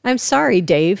 "I'm sorry,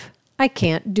 Dave, I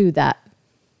can't do that."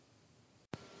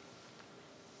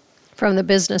 From the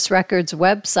Business Records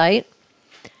website,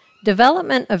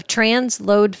 development of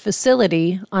transload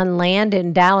facility on land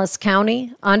in Dallas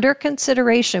County under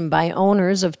consideration by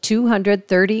owners of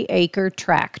 230-acre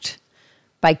tract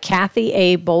by Kathy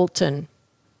A. Bolton.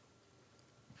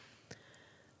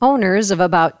 Owners of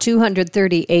about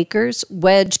 230 acres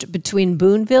wedged between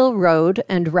Boonville Road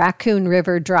and Raccoon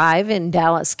River Drive in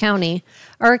Dallas County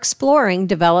are exploring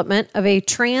development of a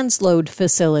transload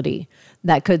facility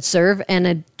that could serve an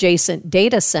adjacent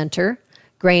data center,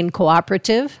 grain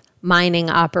cooperative, mining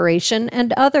operation,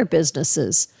 and other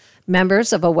businesses,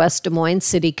 members of a West Des Moines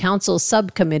City Council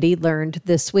subcommittee learned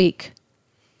this week.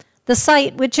 The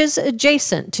site, which is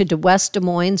adjacent to West Des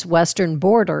Moines' western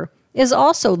border, is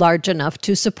also large enough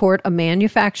to support a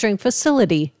manufacturing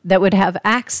facility that would have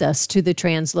access to the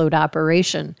transload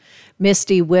operation.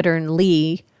 Misty Wittern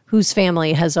Lee, whose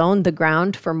family has owned the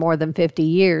ground for more than 50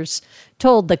 years,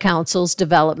 told the council's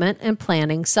Development and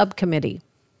Planning Subcommittee.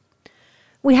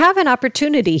 "We have an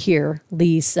opportunity here,"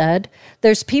 Lee said.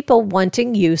 "There's people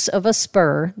wanting use of a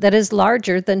spur that is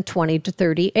larger than 20 to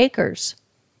 30 acres.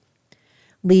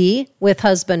 Lee, with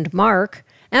husband Mark,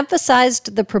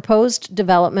 emphasized the proposed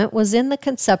development was in the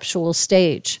conceptual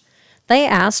stage. They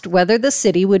asked whether the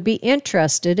city would be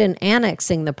interested in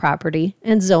annexing the property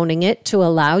and zoning it to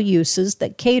allow uses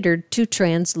that catered to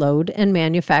transload and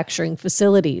manufacturing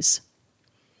facilities.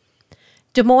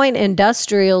 Des Moines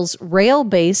Industrial's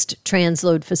rail-based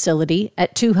transload facility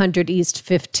at 200 East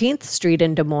 15th Street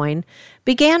in Des Moines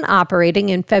began operating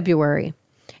in February.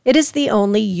 It is the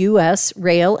only U.S.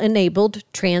 rail-enabled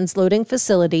transloading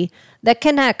facility that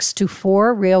connects to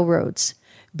 4 railroads: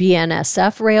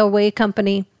 BNSF Railway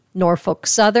Company, Norfolk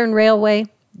Southern Railway,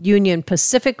 Union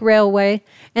Pacific Railway,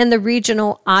 and the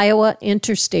regional Iowa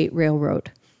Interstate Railroad.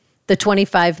 The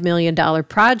 $25 million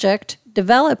project,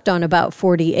 developed on about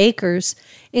 40 acres,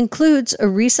 includes a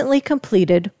recently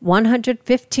completed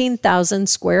 115,000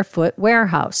 square foot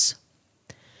warehouse.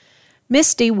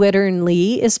 Misty Wittern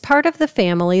Lee is part of the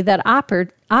family that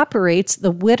operates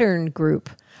the Wittern Group,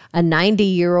 a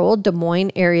 90-year-old Des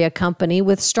Moines area company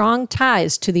with strong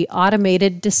ties to the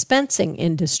automated dispensing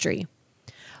industry.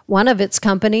 One of its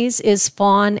companies is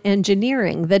Fawn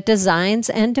Engineering, that designs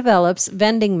and develops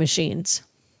vending machines.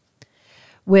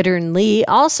 Wittern Lee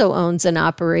also owns and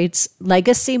operates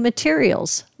Legacy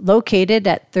Materials, located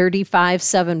at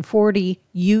 35740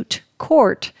 Ute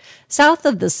Court, south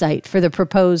of the site for the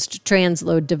proposed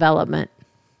transload development.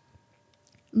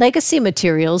 Legacy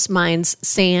Materials mines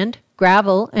sand,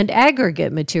 gravel, and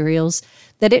aggregate materials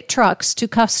that it trucks to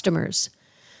customers.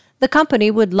 The company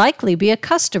would likely be a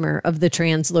customer of the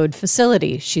transload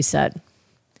facility, she said.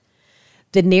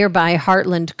 The nearby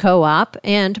Heartland Co-op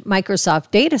and Microsoft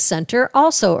Data Center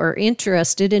also are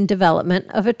interested in development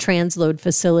of a transload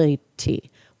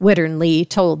facility, Wittern Lee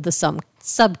told the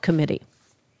subcommittee.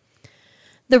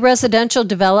 The residential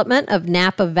development of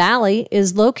Napa Valley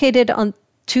is located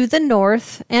to the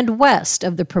north and west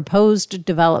of the proposed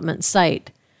development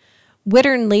site.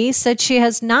 Wittern Lee said she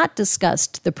has not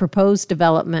discussed the proposed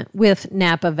development with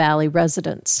Napa Valley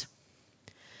residents.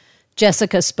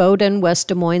 Jessica Spoden, West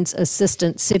Des Moines'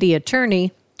 assistant city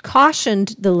attorney,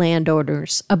 cautioned the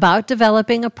landowners about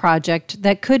developing a project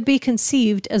that could be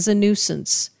conceived as a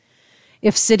nuisance.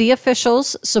 If city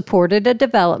officials supported a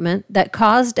development that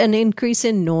caused an increase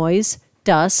in noise,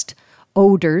 dust,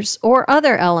 odors, or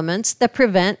other elements that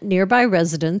prevent nearby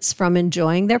residents from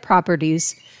enjoying their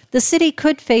properties, the city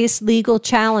could face legal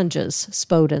challenges,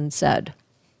 Spoden said.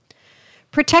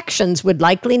 Protections would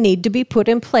likely need to be put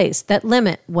in place that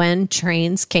limit when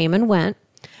trains came and went,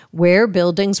 where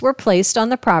buildings were placed on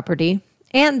the property,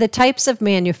 and the types of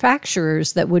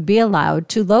manufacturers that would be allowed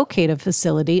to locate a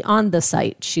facility on the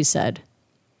site, she said.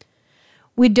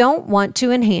 We don't want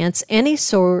to enhance any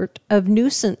sort of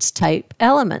nuisance-type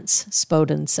elements,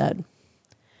 Spoden said.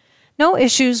 No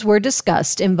issues were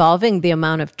discussed involving the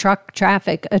amount of truck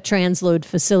traffic a transload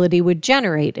facility would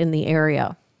generate in the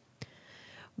area.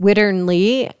 Wittern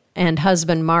Lee and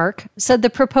husband Mark said the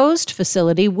proposed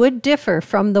facility would differ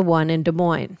from the one in Des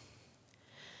Moines.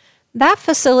 That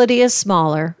facility is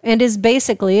smaller and is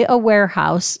basically a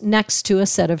warehouse next to a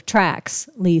set of tracks,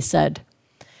 Lee said.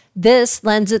 This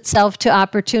lends itself to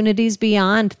opportunities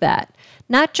beyond that,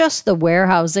 not just the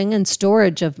warehousing and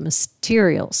storage of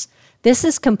materials. This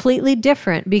is completely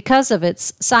different because of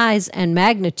its size and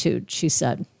magnitude, she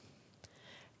said.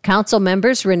 Council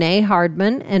members Renee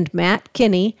Hardman and Matt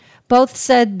Kinney both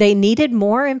said they needed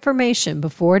more information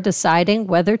before deciding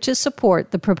whether to support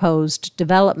the proposed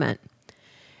development.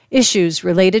 Issues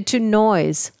related to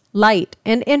noise, light,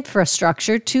 and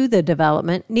infrastructure to the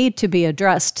development need to be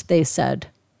addressed, they said.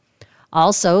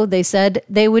 Also, they said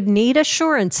they would need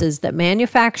assurances that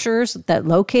manufacturers that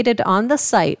located on the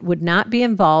site would not be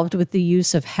involved with the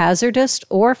use of hazardous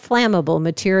or flammable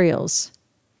materials.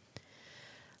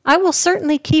 I will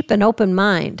certainly keep an open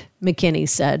mind, McKinney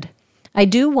said. I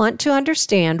do want to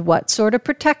understand what sort of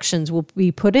protections will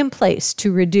be put in place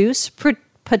to reduce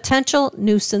potential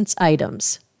nuisance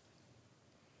items.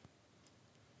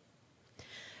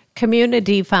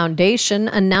 Community Foundation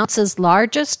announces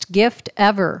largest gift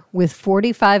ever with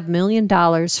 $45 million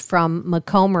from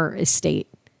Macomber Estate.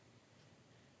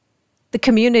 The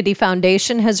Community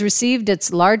Foundation has received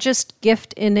its largest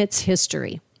gift in its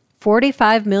history,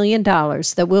 $45 million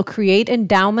that will create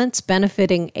endowments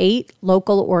benefiting 8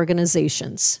 local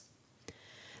organizations.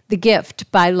 The gift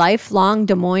by lifelong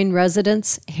Des Moines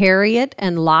residents Harriet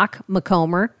and Locke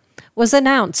McComber was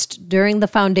announced during the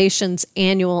Foundation's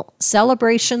annual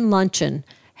Celebration Luncheon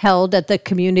held at the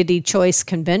Community Choice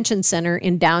Convention Center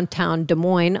in downtown Des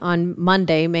Moines on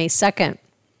Monday, May 2nd.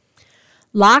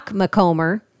 Locke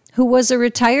McComber, who was a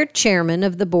retired chairman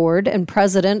of the board and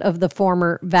president of the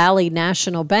former Valley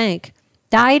National Bank,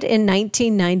 died in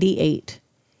 1998.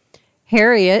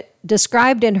 Harriet,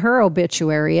 described in her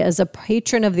obituary as a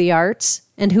patron of the arts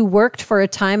and who worked for a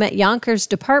time at Yonkers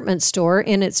Department Store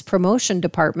in its promotion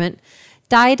department,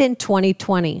 died in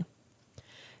 2020.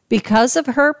 Because of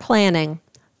her planning,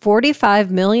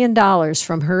 $45 million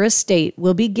from her estate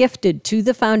will be gifted to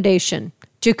the foundation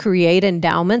to create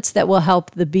endowments that will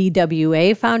help the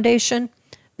BWA Foundation,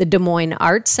 the Des Moines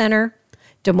Arts Center,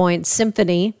 Des Moines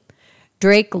Symphony,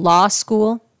 Drake Law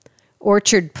School,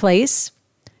 Orchard Place,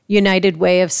 United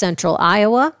Way of Central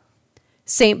Iowa,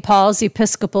 St. Paul's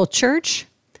Episcopal Church,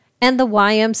 and the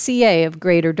YMCA of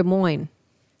Greater Des Moines.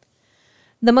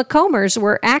 The McCombers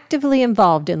were actively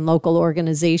involved in local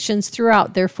organizations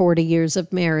throughout their 40 years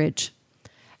of marriage.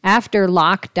 After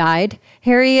Locke died,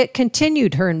 Harriet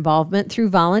continued her involvement through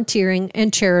volunteering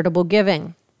and charitable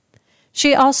giving.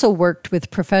 She also worked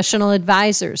with professional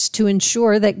advisors to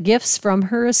ensure that gifts from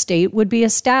her estate would be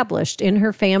established in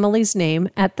her family's name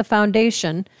at the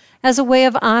foundation as a way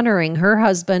of honoring her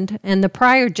husband and the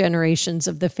prior generations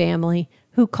of the family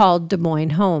who called Des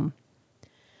Moines home.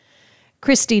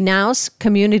 Christy Naus,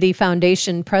 Community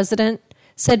Foundation president,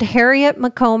 said Harriet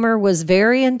McComber was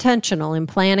very intentional in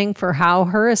planning for how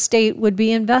her estate would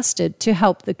be invested to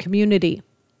help the community.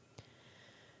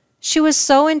 She was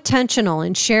so intentional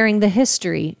in sharing the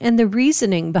history and the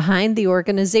reasoning behind the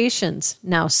organizations,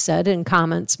 Naus said in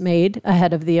comments made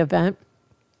ahead of the event.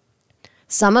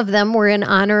 Some of them were in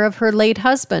honor of her late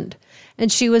husband,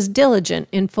 and she was diligent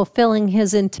in fulfilling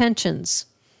his intentions.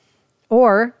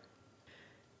 Or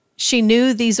she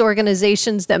knew these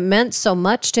organizations that meant so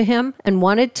much to him and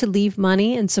wanted to leave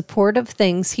money in support of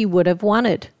things he would have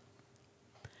wanted.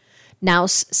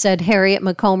 Naus said Harriet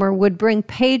McComber would bring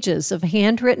pages of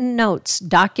handwritten notes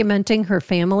documenting her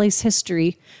family's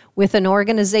history with an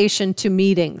organization to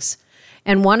meetings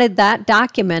and wanted that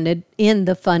documented in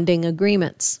the funding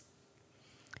agreements.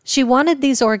 She wanted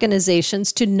these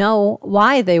organizations to know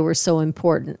why they were so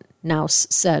important, Naus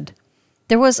said.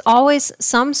 There was always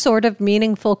some sort of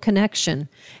meaningful connection,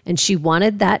 and she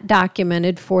wanted that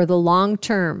documented for the long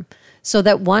term so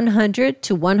that 100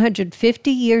 to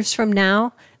 150 years from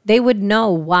now, they would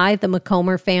know why the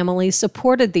McComber family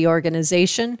supported the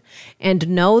organization and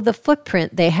know the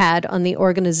footprint they had on the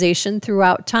organization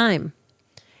throughout time.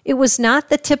 It was not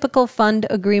the typical fund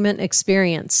agreement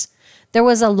experience. There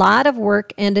was a lot of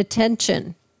work and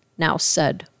attention, Naus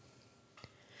said.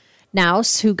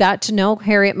 Naus, who got to know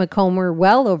Harriet McComber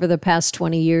well over the past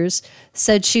 20 years,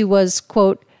 said she was,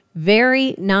 quote,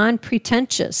 very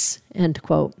non-pretentious, end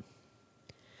quote.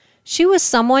 She was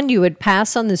someone you would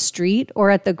pass on the street or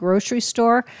at the grocery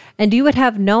store, and you would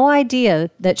have no idea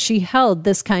that she held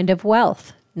this kind of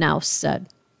wealth, Naus said.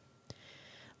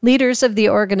 Leaders of the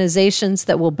organizations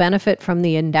that will benefit from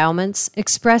the endowments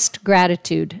expressed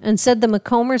gratitude and said the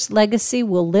McCombers' legacy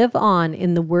will live on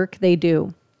in the work they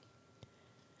do.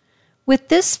 With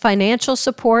this financial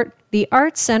support, the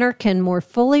Arts Center can more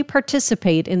fully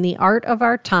participate in the art of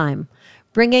our time,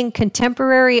 bringing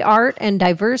contemporary art and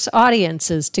diverse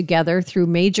audiences together through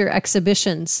major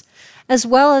exhibitions, as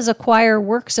well as acquire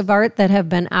works of art that have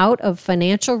been out of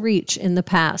financial reach in the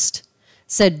past,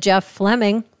 said Jeff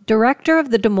Fleming, director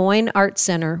of the Des Moines Arts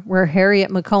Center, where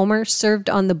Harriet McComber served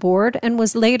on the board and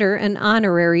was later an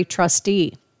honorary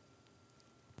trustee.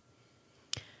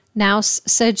 Naus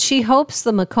said she hopes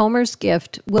the McCombers'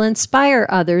 gift will inspire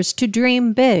others to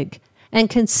dream big and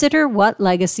consider what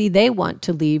legacy they want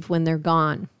to leave when they're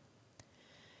gone.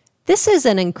 This is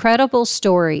an incredible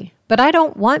story, but I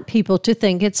don't want people to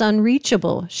think it's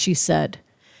unreachable, she said.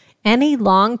 Any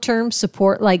long-term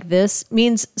support like this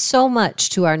means so much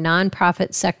to our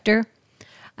nonprofit sector.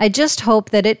 I just hope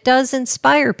that it does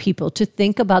inspire people to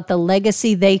think about the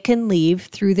legacy they can leave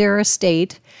through their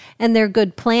estate and their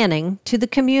good planning to the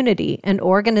community and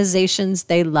organizations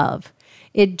they love.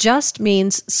 It just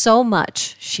means so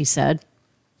much, she said.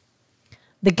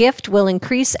 The gift will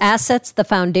increase assets the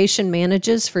foundation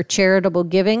manages for charitable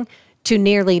giving to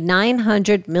nearly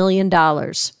 $900 million.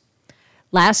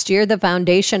 Last year, the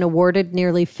foundation awarded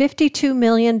nearly $52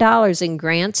 million in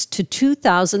grants to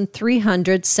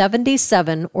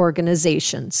 2,377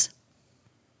 organizations.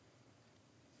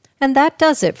 And that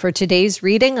does it for today's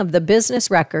reading of the Business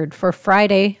Record for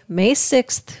Friday, May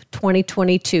 6th,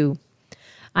 2022.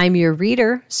 I'm your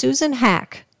reader, Susan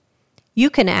Hack. You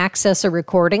can access a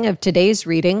recording of today's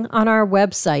reading on our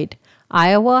website,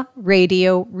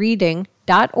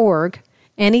 iowaradioreading.org,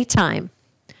 anytime.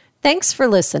 Thanks for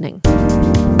listening.